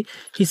black boy.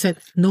 He said,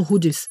 no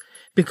hoodies.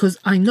 Because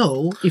I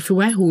know if you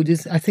wear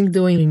hoodies, I think they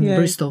were in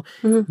Bristol,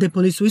 the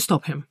police will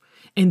stop him.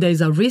 And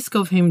there's a risk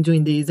of him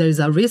doing this. There's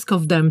a risk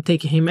of them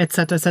taking him,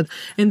 etc., etc.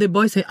 And the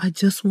boy say, I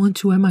just want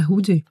to wear my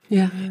hoodie.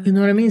 You know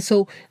what I mean?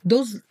 So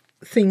those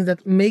things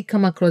that may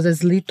come across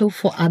as little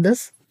for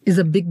others is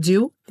a big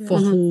deal for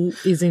who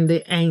is in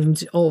the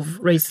end of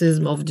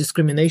racism, of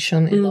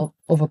discrimination, and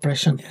of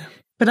oppression.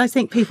 But I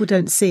think people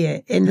don't see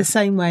it in the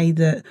same way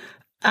that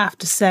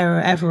after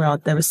Sarah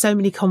Everard, there were so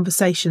many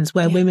conversations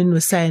where women were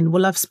saying,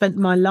 well, I've spent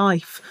my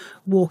life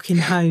walking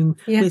home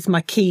with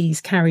my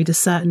keys carried a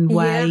certain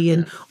way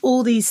and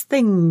all these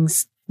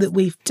things that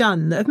we've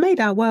done that have made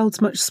our worlds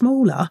much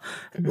smaller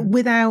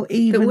without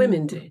even... That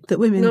women do. That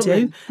women Not do.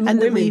 men. And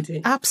that Women we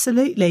do.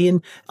 Absolutely.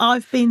 And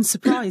I've been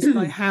surprised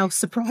by how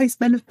surprised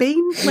men have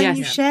been when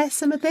you share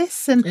some of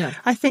this. And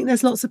I think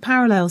there's lots of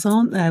parallels,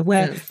 aren't there,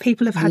 where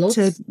people have had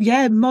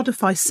to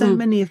modify so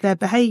many of their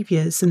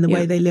behaviours and the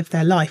way they live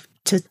their life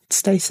to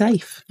stay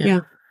safe.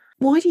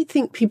 Why do you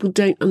think people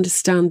don't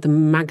understand the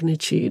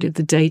magnitude of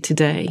the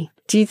day-to-day?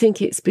 Do you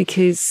think it's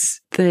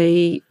because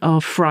they are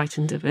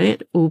frightened of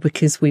it, or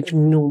because we've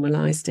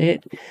normalised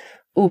it,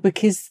 or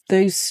because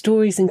those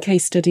stories and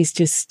case studies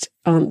just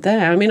aren't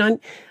there? I mean, I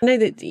know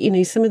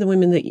that, some of the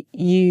women that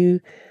you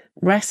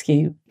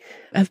rescue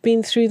have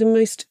been through the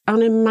most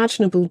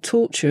unimaginable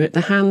torture at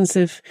the hands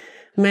of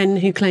men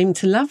who claim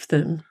to love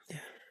them.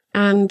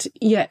 And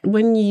yet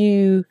when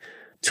you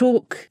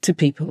talk to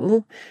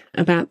people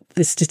about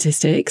the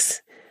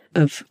statistics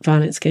of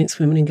violence against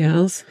women and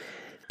girls,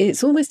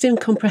 it's almost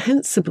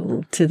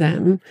incomprehensible to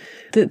them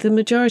that the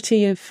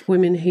majority of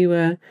women who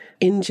are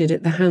injured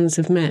at the hands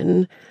of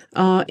men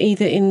are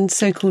either in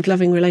so-called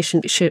loving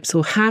relationships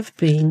or have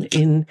been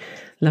in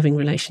loving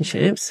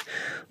relationships,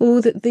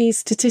 or that these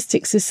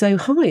statistics are so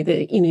high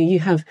that, you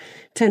have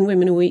 10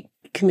 women a week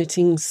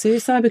committing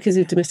suicide because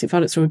of domestic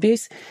violence or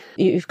abuse.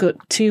 You've got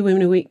 2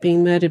 women a week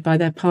being murdered by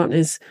their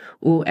partners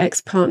or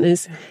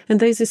ex-partners. And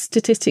those are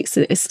statistics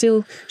that are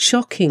still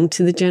shocking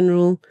to the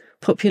general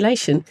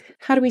population.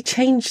 How do we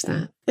change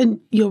that? And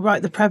you're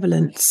right, the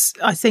prevalence.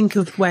 I think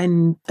of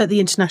when at the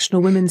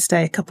International Women's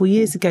Day a couple of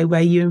years ago,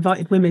 where you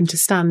invited women to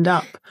stand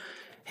up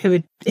who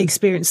had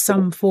experienced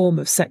some form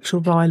of sexual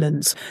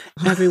violence.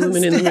 Every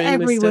woman in the room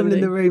Every was woman in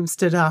standing. the room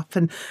stood up.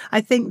 And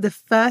I think the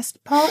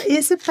first part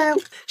is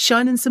about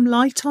shining some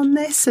light on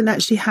this and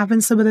actually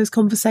having some of those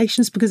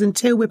conversations, because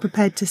until we're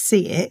prepared to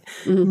see it,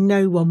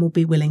 no one will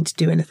be willing to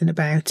do anything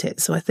about it.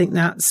 So I think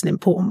that's an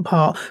important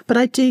part. But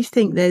I do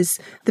think there's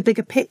the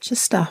bigger picture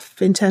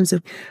stuff in terms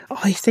of,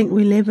 I think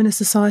we live in a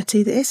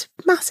society that is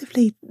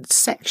massively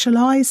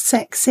sexualised,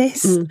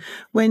 sexist.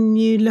 When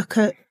you look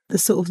at the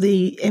sort of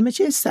the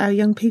images that our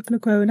young people are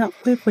growing up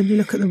with, when you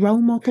look at the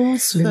role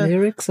models, The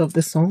lyrics of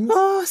the songs.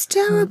 oh, it's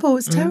terrible.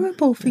 It's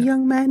terrible for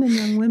young men and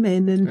young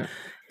women, and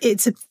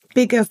it's a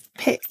bigger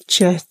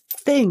picture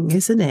thing,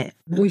 isn't it?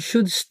 We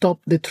should stop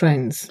the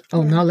trends.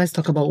 Oh, now let's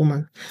talk about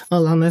women.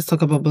 Oh, now let's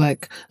talk about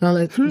black.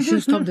 We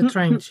should stop the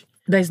trend.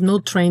 There's no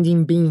trend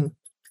in being.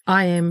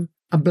 I am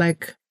a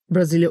black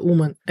Brazilian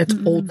woman at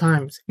all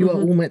times. You are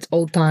a woman at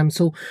all times.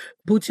 So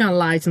put your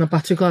light in a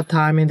particular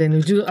time and then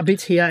you do a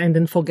bit here and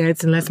then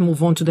forget and let's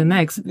move on to the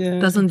next.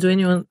 Doesn't do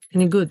anyone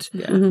any good.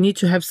 You need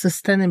to have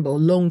sustainable,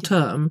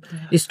 long-term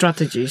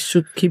strategies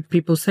to keep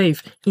people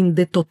safe in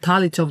the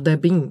totality of their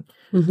being.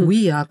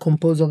 We are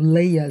composed of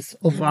layers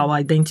of our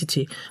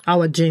identity,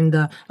 our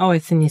gender, our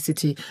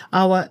ethnicity,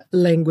 our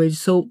language.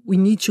 So we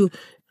need to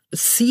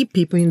see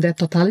people in their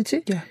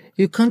totality.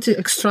 You can't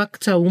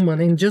extract a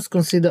woman and just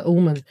consider a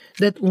woman.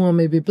 That woman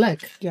may be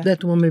black.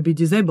 That woman may be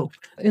disabled.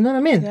 You know what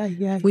I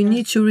mean? We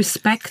need to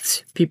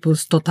respect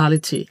people's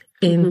totality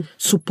and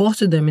support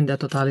them in their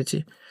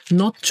totality,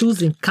 not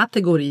choosing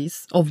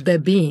categories of their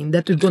being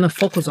that we're going to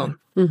focus on.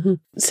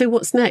 So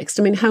what's next?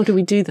 I mean, how do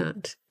we do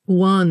that?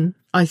 One,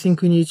 I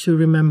think we need to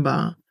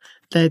remember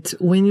that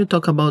when you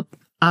talk about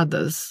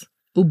others,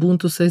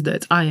 Ubuntu says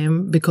that I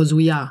am because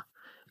we are.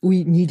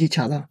 We need each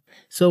other.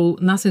 So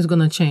nothing's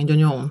going to change on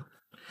your own.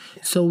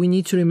 So we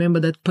need to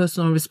remember that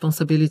personal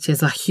responsibility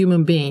as a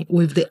human being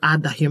with the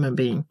other human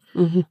being,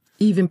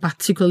 even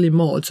particularly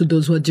more to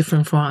those who are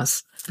different from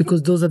us,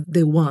 because those are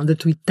the ones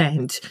that we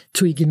tend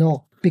to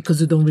ignore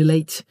because we don't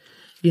relate.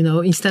 You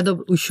know, instead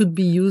of, we should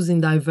be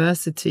using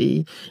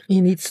diversity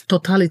in its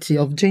totality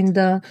of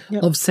gender,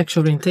 of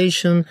sexual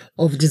orientation,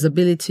 of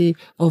disability,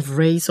 of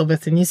race, of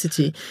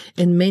ethnicity,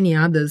 and many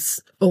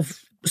others of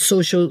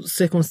social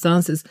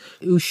circumstances.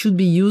 We should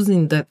be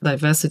using that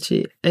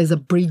diversity as a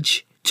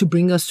bridge to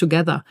bring us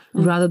together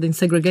rather than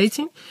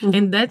segregating.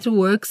 And that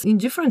works in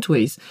different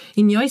ways.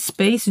 In your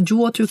space, do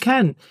what you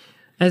can.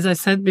 As I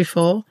said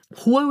before,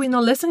 who are we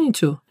not listening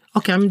to?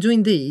 Okay, I'm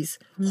doing this.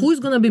 Who is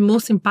going to be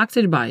most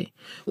impacted by?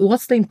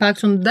 What's the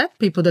impact on that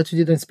people that we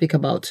didn't speak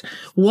about?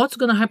 What's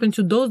going to happen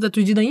to those that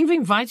we didn't even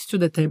invite to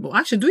the table?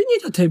 Actually, do we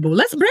need a table?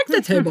 Let's break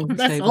the table.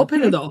 Let's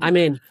open the door. I'm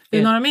in.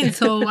 You know what I mean?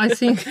 So I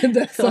think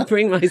that's I'll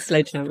bring my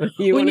sledgehammer.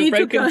 You want a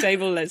broken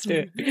table? Let's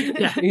do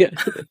it. Yeah.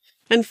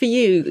 And for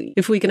you,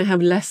 if we're going to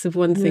have less of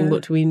one thing,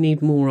 what do we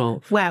need more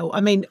of? Well,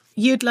 I mean,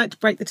 you'd like to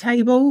break the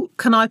table.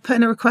 Can I put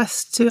in a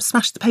request to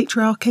smash the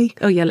patriarchy?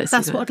 Oh, yeah, let's do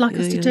That's that. what I'd like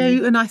us to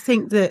do. And I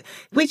think that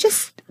we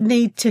just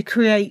need to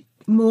create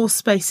more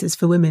spaces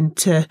for women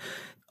to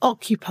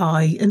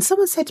occupy. And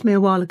someone said to me a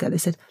while ago, they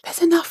said,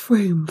 there's enough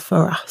room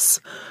for us.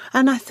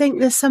 And I think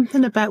there's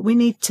something about, we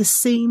need to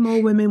see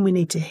more women, we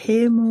need to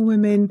hear more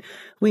women,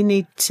 we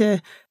need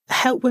to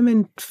help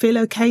women feel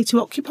okay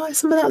to occupy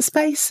some of that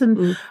space.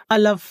 And I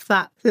love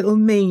that little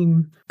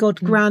meme, God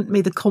grant me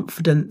the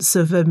confidence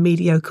of a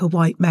mediocre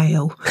white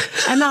male.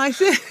 And I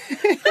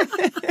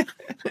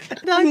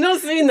I've not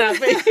seen that,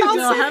 but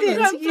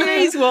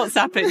please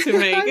WhatsApp it to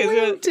me.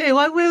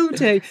 I will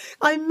do.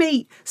 I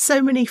meet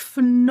so many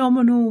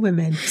phenomenal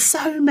women,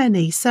 so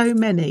many,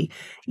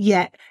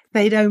 yet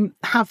they don't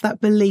have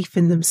that belief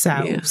in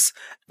themselves.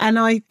 And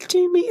I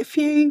do meet a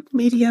few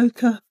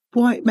mediocre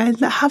white men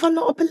that have a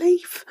lot of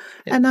belief.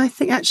 And I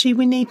think actually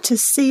we need to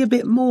see a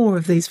bit more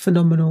of these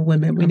phenomenal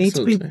women. We need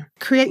to be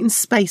creating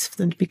space for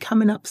them to be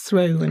coming up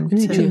through. And we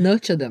need to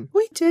nurture them.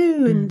 We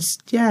do. And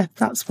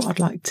that's what I'd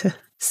like to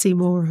see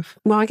more of.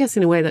 Well, I guess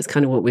in a way that's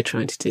kind of what we're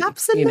trying to do.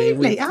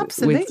 Absolutely,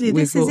 absolutely.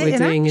 This is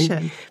it in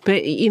action.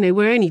 But,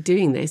 we're only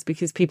doing this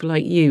because people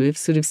like you have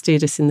sort of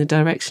steered us in the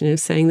direction of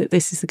saying that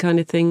this is the kind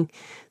of thing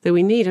that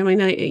we need. I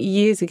mean,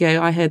 years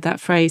ago, I heard that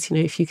phrase,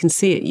 if you can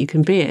see it, you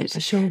can be it. For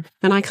sure.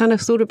 And I kind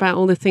of thought about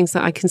all the things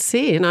that I can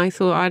see, and I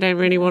thought, I don't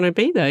really want to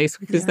be those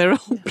because they're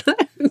all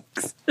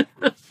blokes.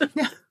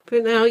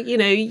 But now,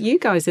 you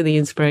guys are the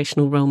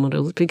inspirational role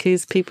models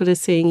because people are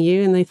seeing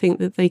you and they think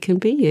that they can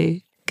be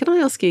you. Can I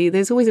ask you,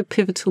 there's always a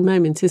pivotal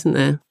moment, isn't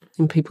there,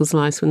 in people's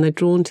lives when they're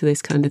drawn to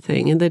this kind of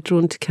thing and they're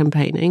drawn to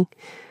campaigning.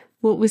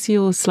 What was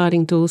your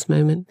sliding doors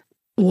moment?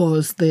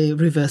 Was the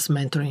reverse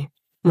mentoring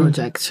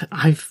project.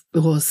 It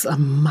was a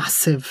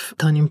massive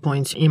turning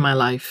point in my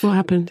life. What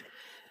happened?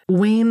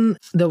 When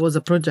there was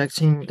a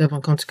project in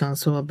Devon County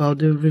Council about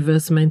the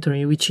reverse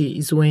mentoring, which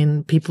is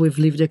when people with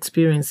lived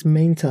experience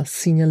mentor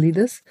senior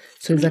leaders.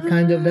 So it's a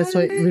kind of, that's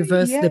why it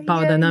reversed the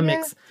power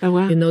dynamics. Oh,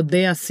 wow.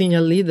 They are senior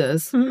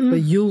leaders,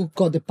 but you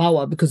got the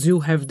power because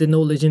you have the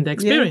knowledge and the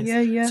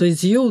experience. So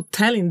it's you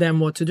telling them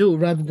what to do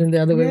rather than the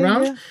other way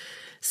around.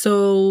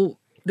 So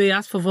they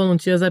asked for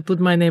volunteers. I put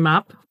my name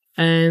up.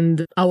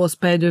 and I was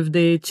paired with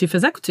the chief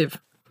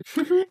executive.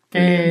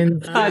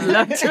 And I'd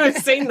love to have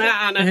seen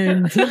that,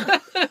 Anna.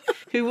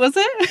 Who was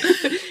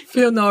it?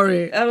 Phil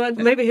Norrie. Oh,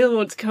 maybe he'll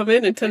want to come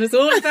in and tell us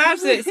all about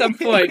it at some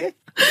point.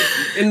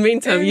 In the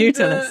meantime, you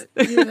tell us.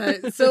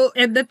 So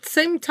at that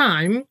same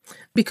time,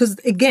 because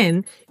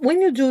again, when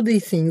you do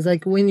these things,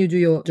 like when you do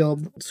your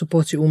job,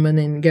 supporting women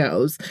and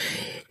girls,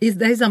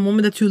 there's a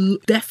moment that you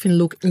definitely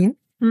look in.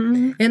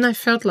 Mm-hmm. And I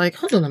felt like,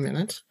 hold on a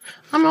minute,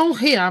 I'm all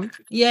here.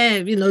 Yeah,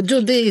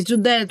 do this, do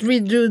that,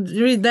 read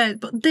that.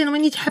 But then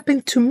when it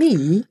happened to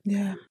me,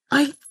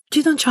 I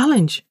didn't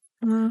challenge.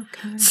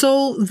 Okay.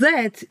 So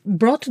that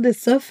brought to the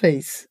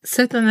surface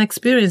certain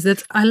experience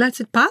that I let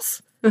it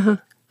pass. Uh-huh.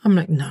 I'm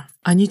like, no,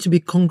 I need to be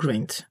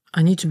congruent.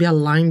 I need to be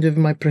aligned with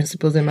my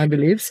principles and my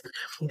beliefs.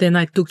 Then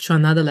I took to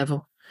another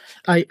level.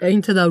 I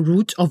entered a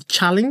route of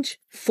challenge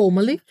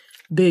formally,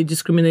 the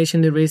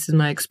discrimination, the racism,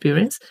 my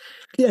experience.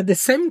 At the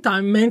same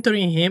time,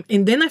 mentoring him.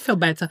 And then I felt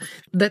better.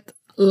 That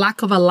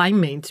lack of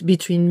alignment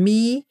between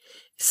me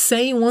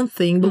saying one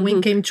thing, but when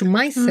it came to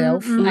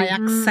myself, I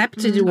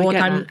accepted what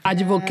I'm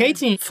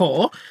advocating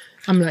for.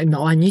 I'm like,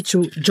 no, I need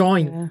to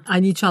join. Yeah. I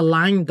need to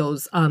align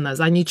those honors.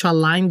 I need to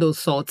align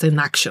those thoughts and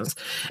actions.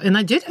 And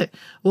I did it. It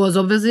was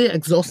obviously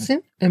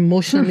exhausting,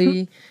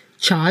 emotionally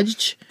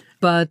charged,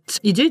 but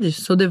he did it.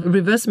 So the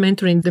reverse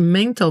mentoring, the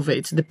mentor of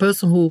it, the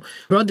person who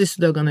brought this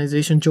to the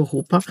organization, Joe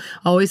Hooper,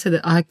 I always said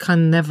that I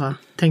can never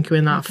thank you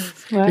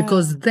enough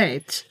because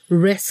that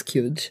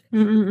rescued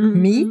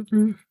me,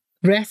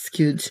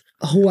 rescued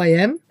who I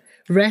am,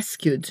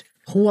 rescued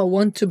who I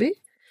want to be.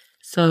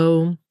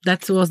 So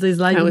that was the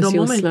sliding door moment. That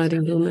was your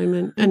sliding door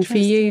moment. And for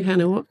you,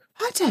 Hannah, what?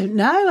 I don't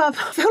know. I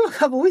feel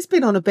like I've always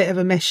been on a bit of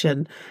a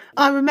mission.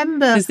 I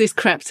remember... Has this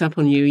crept up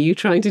on you? Are you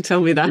trying to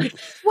tell me that?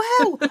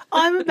 Well,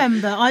 I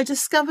remember I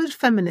discovered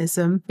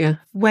feminism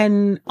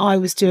when I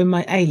was doing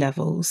my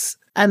A-levels,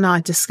 and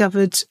I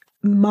discovered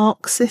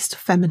Marxist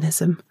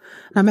feminism.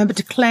 And I remember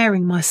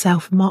declaring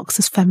myself a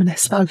Marxist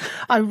feminist.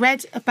 I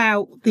read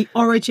about the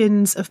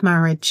origins of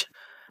marriage.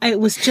 It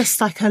was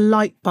just like a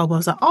light bulb. I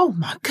was like, oh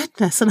my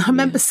goodness. And I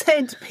remember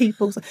saying to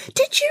people,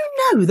 did you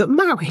know that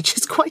marriage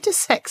is quite a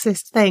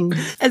sexist thing?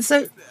 And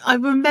so I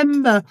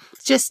remember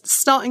just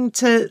starting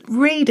to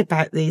read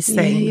about these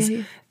things.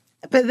 Yeah.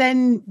 But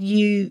then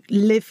you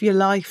live your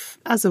life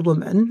as a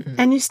woman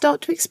and you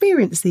start to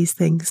experience these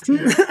things.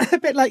 A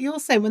bit like you're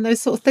saying, when those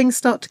sort of things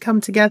start to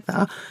come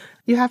together,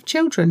 you have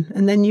children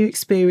and then you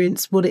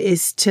experience what it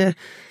is to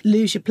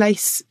lose your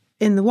place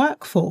in the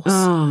workforce.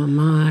 Oh,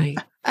 my.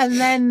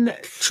 And then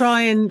try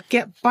and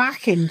get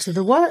back into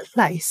the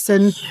workplace.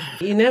 And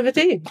you never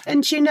do.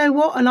 And you know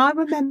what? And I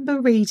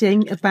remember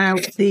reading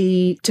about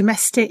the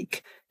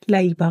domestic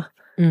labour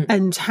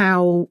and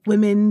how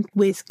women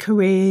with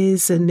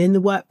careers and in the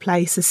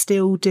workplace are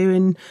still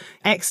doing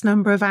X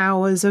number of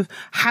hours of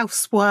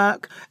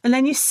housework. And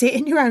then you sit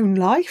in your own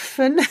life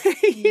and,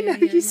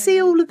 you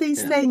see all of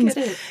these things.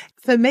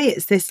 For me,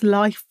 it's this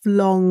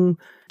lifelong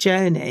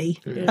journey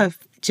of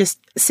just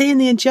seeing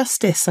the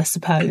injustice, I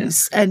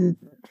suppose, and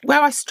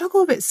where I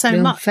struggle with it so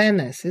much.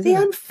 Unfairness, isn't the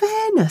it?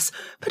 unfairness.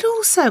 But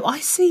also I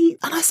see,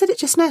 and I said it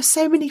just now,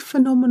 so many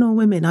phenomenal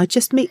women. I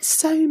just meet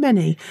so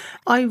many.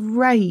 I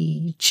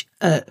rage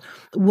at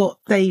what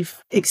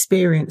they've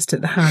experienced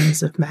at the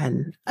hands of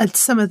men. And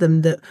some of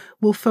them that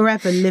will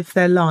forever live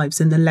their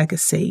lives in the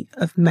legacy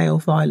of male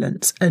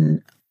violence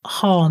and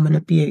harm and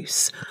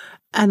abuse.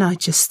 And I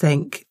just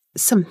think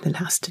something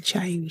has to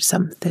change.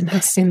 Something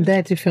has to. In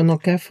that, if you're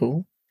not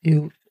careful,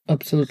 you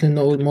absolutely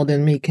know more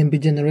than me, can be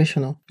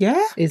generational.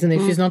 Yeah. Isn't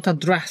it? If it's not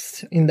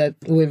addressed in that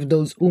with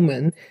those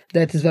women,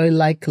 that is very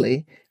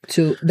likely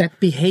to that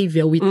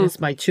behavior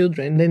witnessed by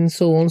children, then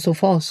so on and so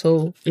forth.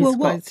 So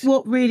it's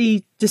what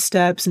really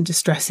disturbs and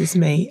distresses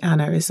me,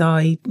 Anna, is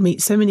I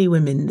meet so many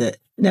women that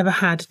never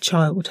had a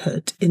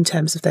childhood in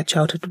terms of their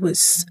childhood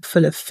was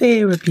full of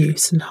fear,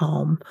 abuse and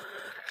harm.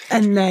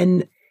 And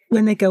then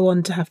when they go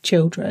on to have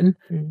children,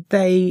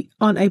 they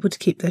aren't able to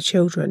keep their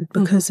children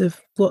because of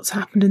what's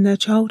happened in their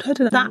childhood.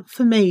 And that,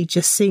 for me,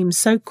 just seems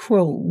so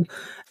cruel.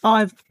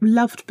 I've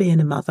loved being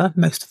a mother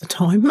most of the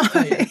time,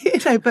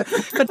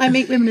 but I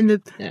meet women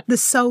in the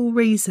sole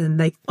reason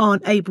they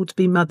aren't able to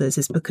be mothers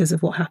is because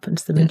of what happened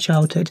to them in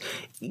childhood,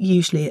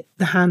 usually at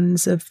the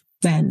hands of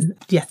men.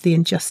 Yeah, the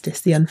injustice,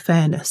 the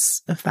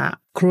unfairness of that.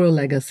 Cruel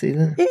legacy,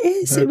 isn't it? It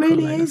is. It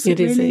really is. It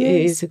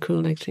is a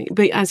cruel legacy.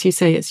 But as you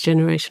say, it's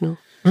generational.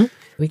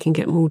 We can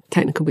get more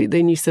technical, but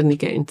then you suddenly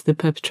get into the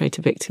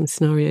perpetrator-victim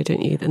scenario,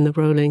 don't you? And the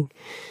rolling.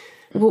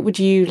 What would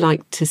you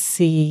like to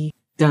see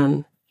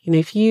done?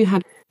 If you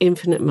had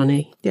infinite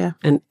money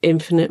and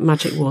infinite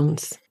magic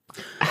wands,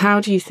 how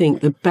do you think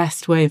the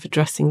best way of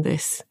addressing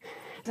this?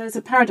 There's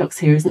a paradox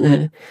here, isn't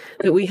there?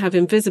 That we have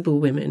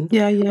invisible women,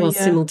 while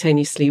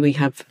simultaneously we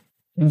have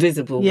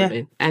visible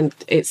women, and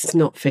it's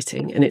not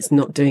fitting and it's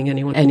not doing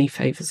anyone any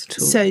favours at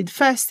all. So the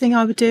first thing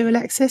I would do,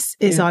 Alexis,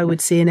 is I would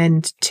see an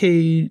end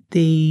to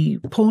the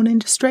porn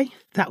industry.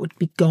 That would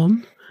be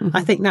gone.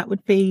 I think that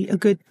would be a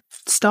good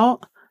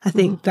start. I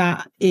think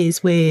that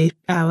is where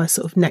our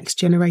sort of next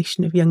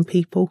generation of young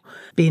people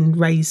being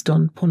raised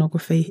on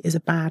pornography is a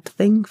bad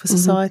thing for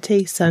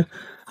society. So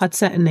I'd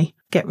certainly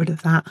get rid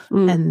of that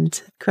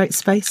and create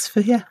space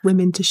for,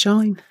 women to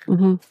shine.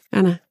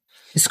 Anna?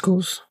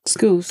 Schools.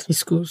 Schools.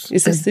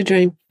 Is this the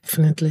dream?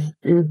 Definitely.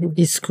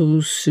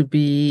 Schools should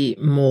be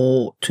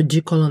more to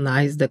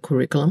decolonize the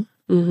curriculum.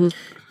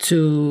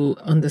 To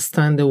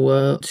understand the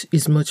world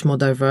is much more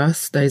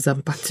diverse. There is a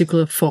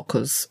particular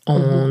focus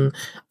on,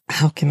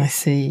 how can I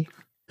say,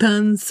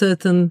 turn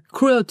certain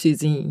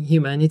cruelties in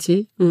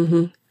humanity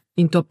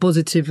into a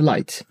positive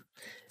light.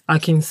 I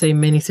can say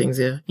many things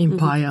here.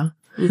 Empire.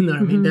 You know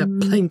what I mean? There are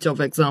plenty of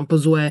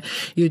examples where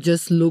you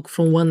just look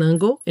from one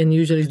angle, and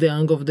usually it's the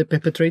angle of the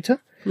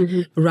perpetrator,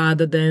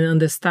 rather than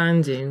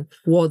understanding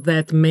what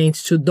that meant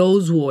to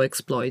those who were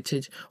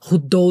exploited,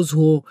 those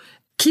who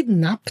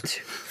kidnapped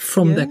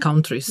from their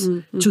countries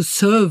to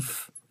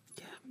serve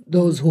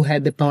those who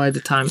had the power at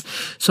the time.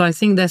 So I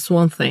think that's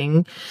one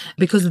thing,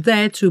 because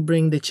that will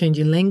bring the change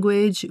in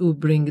language, will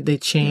bring the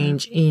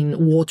change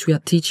in what we are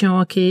teaching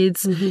our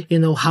kids,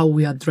 how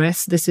we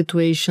address the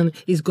situation,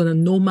 is going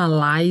to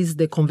normalize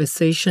the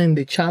conversation,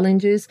 the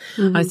challenges.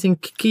 I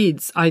think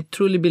kids, I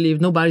truly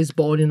believe nobody's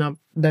born in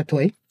that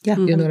way. Yeah,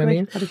 you know what I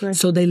mean? I'd agree.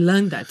 So they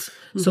learn that.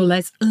 So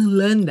let's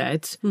unlearn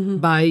that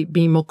by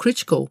being more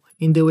critical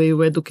in the way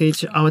we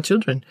educate our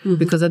children.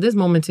 Because at this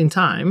moment in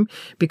time,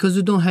 because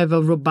we don't have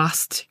a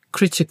robust,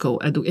 critical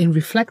and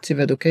reflective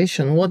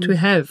education, what we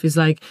have is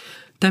like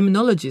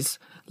terminologies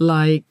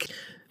like,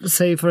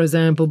 say, for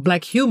example,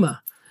 black humor.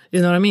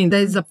 You know what I mean?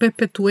 There's a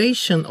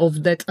perpetuation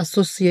of that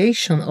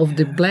association of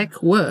the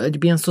black word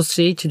being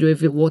associated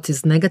with what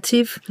is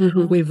negative,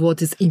 with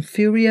what is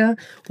inferior,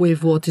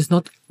 with what is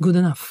not good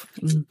enough.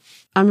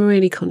 I'm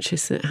really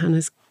conscious that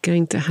Hannah's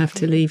going to have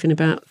to leave in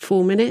about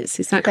 4 minutes.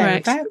 Is that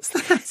correct?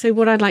 So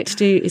what I'd like to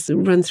do is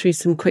run through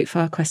some quick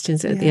fire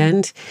questions at the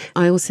end.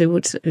 I also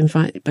want to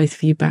invite both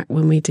of you back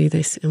when we do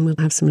this, and we'll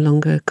have some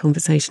longer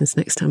conversations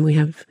next time we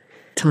have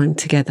time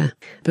together.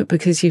 But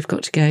because you've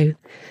got to go,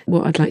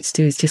 what I'd like to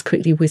do is just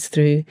quickly whiz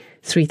through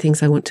 3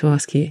 things I want to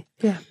ask you.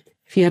 Yeah.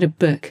 If you had a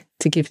book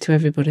to give to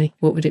everybody,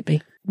 what would it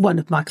be? One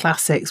of my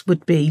classics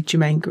would be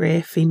Germaine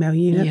Greer, Female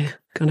Eunuch. Yeah,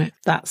 got it.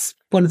 That's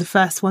one of the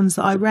first ones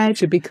that I read.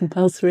 Should be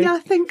compulsory. Yeah, I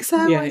think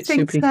so. Yeah, I it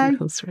think should be so.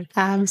 compulsory.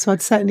 So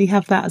I'd certainly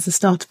have that as a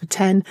starter for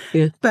 10.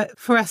 Yeah. But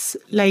for us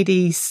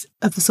ladies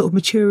of the sort of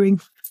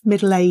maturing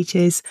Middle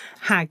Ages,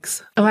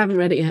 Hags. Oh, I haven't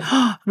read it yet.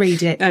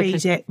 Read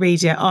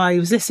it. I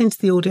was listening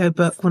to the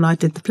audiobook when I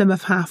did the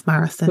Plymouth Half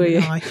Marathon. Were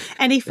you?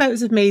 Any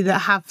photos of me that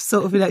have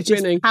sort of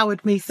just Winning.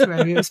 powered me through.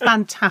 It was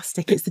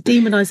fantastic. It's the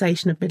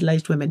demonisation of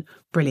middle-aged women.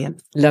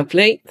 Brilliant.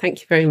 Lovely. Thank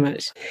you very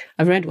much.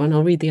 I've read one.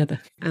 I'll read the other.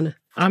 Anna.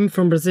 I'm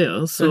from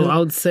Brazil, so I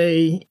would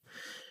say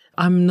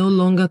I'm no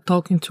longer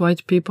talking to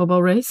white people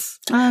about race.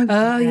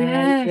 Oh,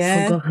 yes.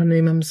 I forgot her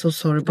name. I'm so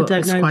sorry, but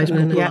it's quite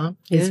popular.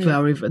 It's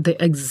very, the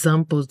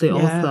examples, the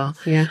author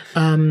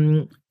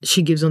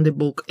she gives on the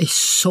book is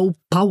so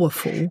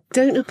powerful.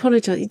 Don't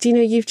apologise. Do you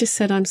know, you've just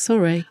said I'm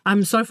sorry.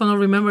 I'm sorry for not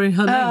remembering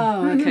her name.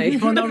 Oh, okay.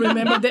 For not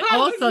remembering the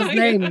author's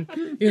name,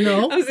 you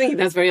know. I was thinking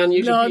that's very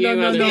unusual for you.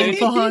 No,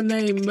 for her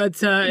name.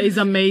 But it's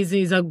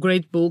amazing. It's a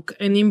great book.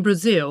 And in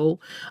Brazil,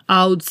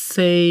 I would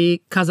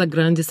say Casa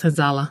Grande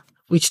Senzala,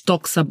 which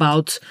talks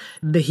about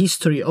the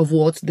history of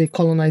what the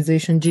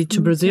colonization did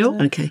to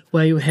Brazil. Okay.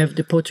 Where you have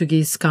the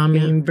Portuguese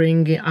coming,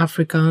 bringing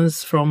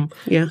Africans from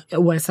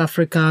West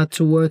Africa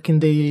to work in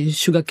the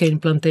sugarcane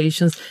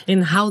plantations,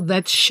 and how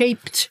that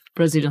shaped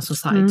Brazilian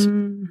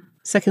society.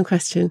 Second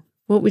question.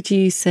 What would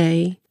you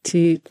say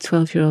to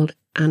 12-year-old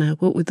Anna?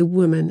 What would the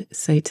woman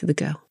say to the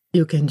girl?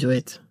 You can do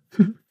it.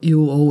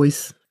 You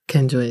always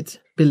can do it.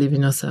 Believe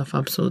in yourself,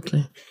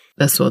 absolutely.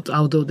 That's what,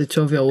 although the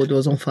 12-year-old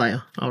was on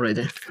fire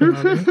already. You know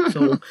what I mean?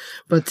 So,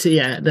 but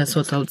yeah, that's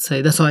what I would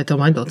say. That's what I tell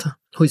my daughter,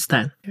 who is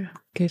 10. Yeah.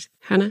 Good.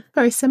 Hannah?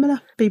 Very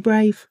similar. Be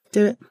brave.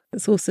 Do it.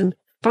 That's awesome.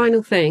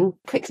 Final thing.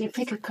 Quickly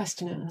pick a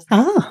question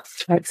out.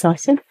 Very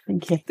exciting.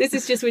 Thank you. This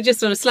is just, we're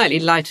just on a slightly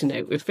lighter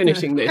note. We're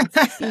finishing this.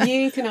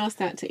 You can ask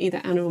that to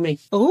either Anna or me.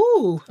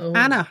 Oh,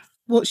 Anna,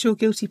 what's your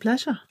guilty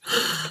pleasure?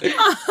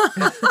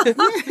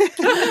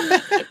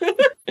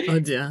 Oh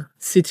dear.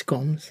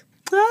 Sitcoms.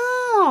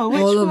 Oh,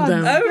 which all of one?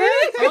 them. Oh,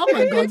 really? Oh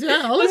my God,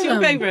 yeah, all What's of your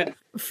them. favourite?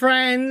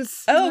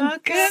 Friends. Oh,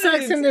 good.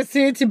 Sex and the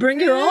City, bring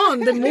it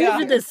on. The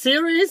movie, the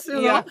series,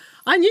 you know.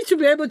 I need to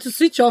be able to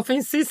switch off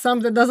and see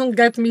something that doesn't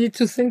get me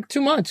to think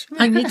too much.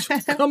 I need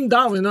to calm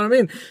down, you know what I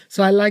mean?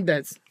 So I like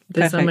that.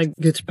 Those are my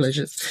guilty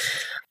pleasures.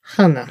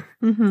 Hannah,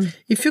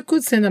 if you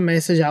could send a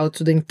message out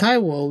to the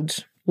entire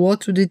world,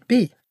 what would it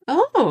be?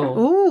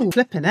 Oh,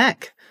 flipping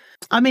heck.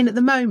 I mean, at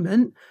the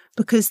moment,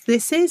 because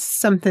this is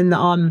something that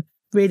I'm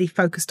really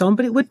focused on,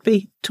 but it would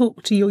be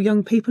talk to your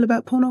young people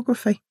about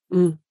pornography.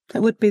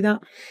 It would be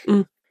that,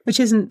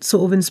 which isn't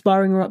sort of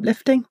inspiring or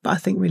uplifting, but I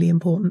think really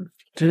important.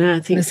 I don't know.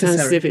 I think it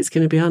sounds as if it's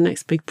going to be our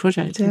next big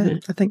project, isn't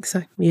it? I think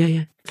so.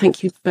 Yeah.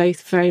 Thank you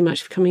both very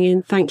much for coming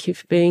in. Thank you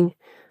for being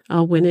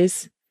our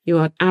winners. You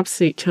are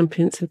absolute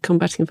champions of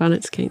combating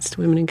violence against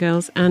women and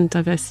girls and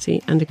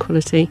diversity and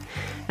equality.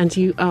 And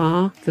you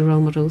are the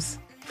role models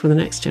for the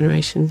next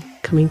generation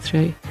coming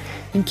through.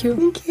 Thank you.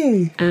 Thank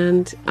you.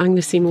 And I'm going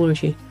to see more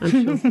of you, I'm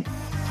sure.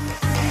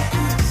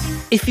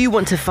 If you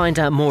want to find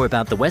out more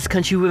about the West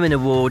Country Women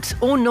Awards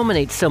or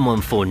nominate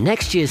someone for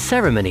next year's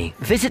ceremony,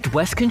 visit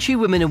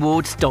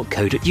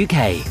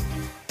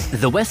westcountrywomenawards.co.uk.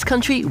 The West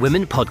Country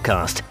Women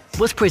Podcast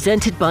was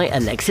presented by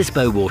Alexis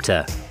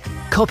Bowater.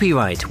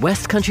 Copyright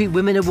West Country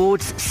Women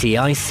Awards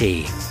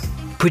CIC.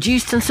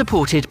 Produced and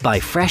supported by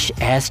Fresh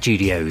Air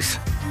Studios.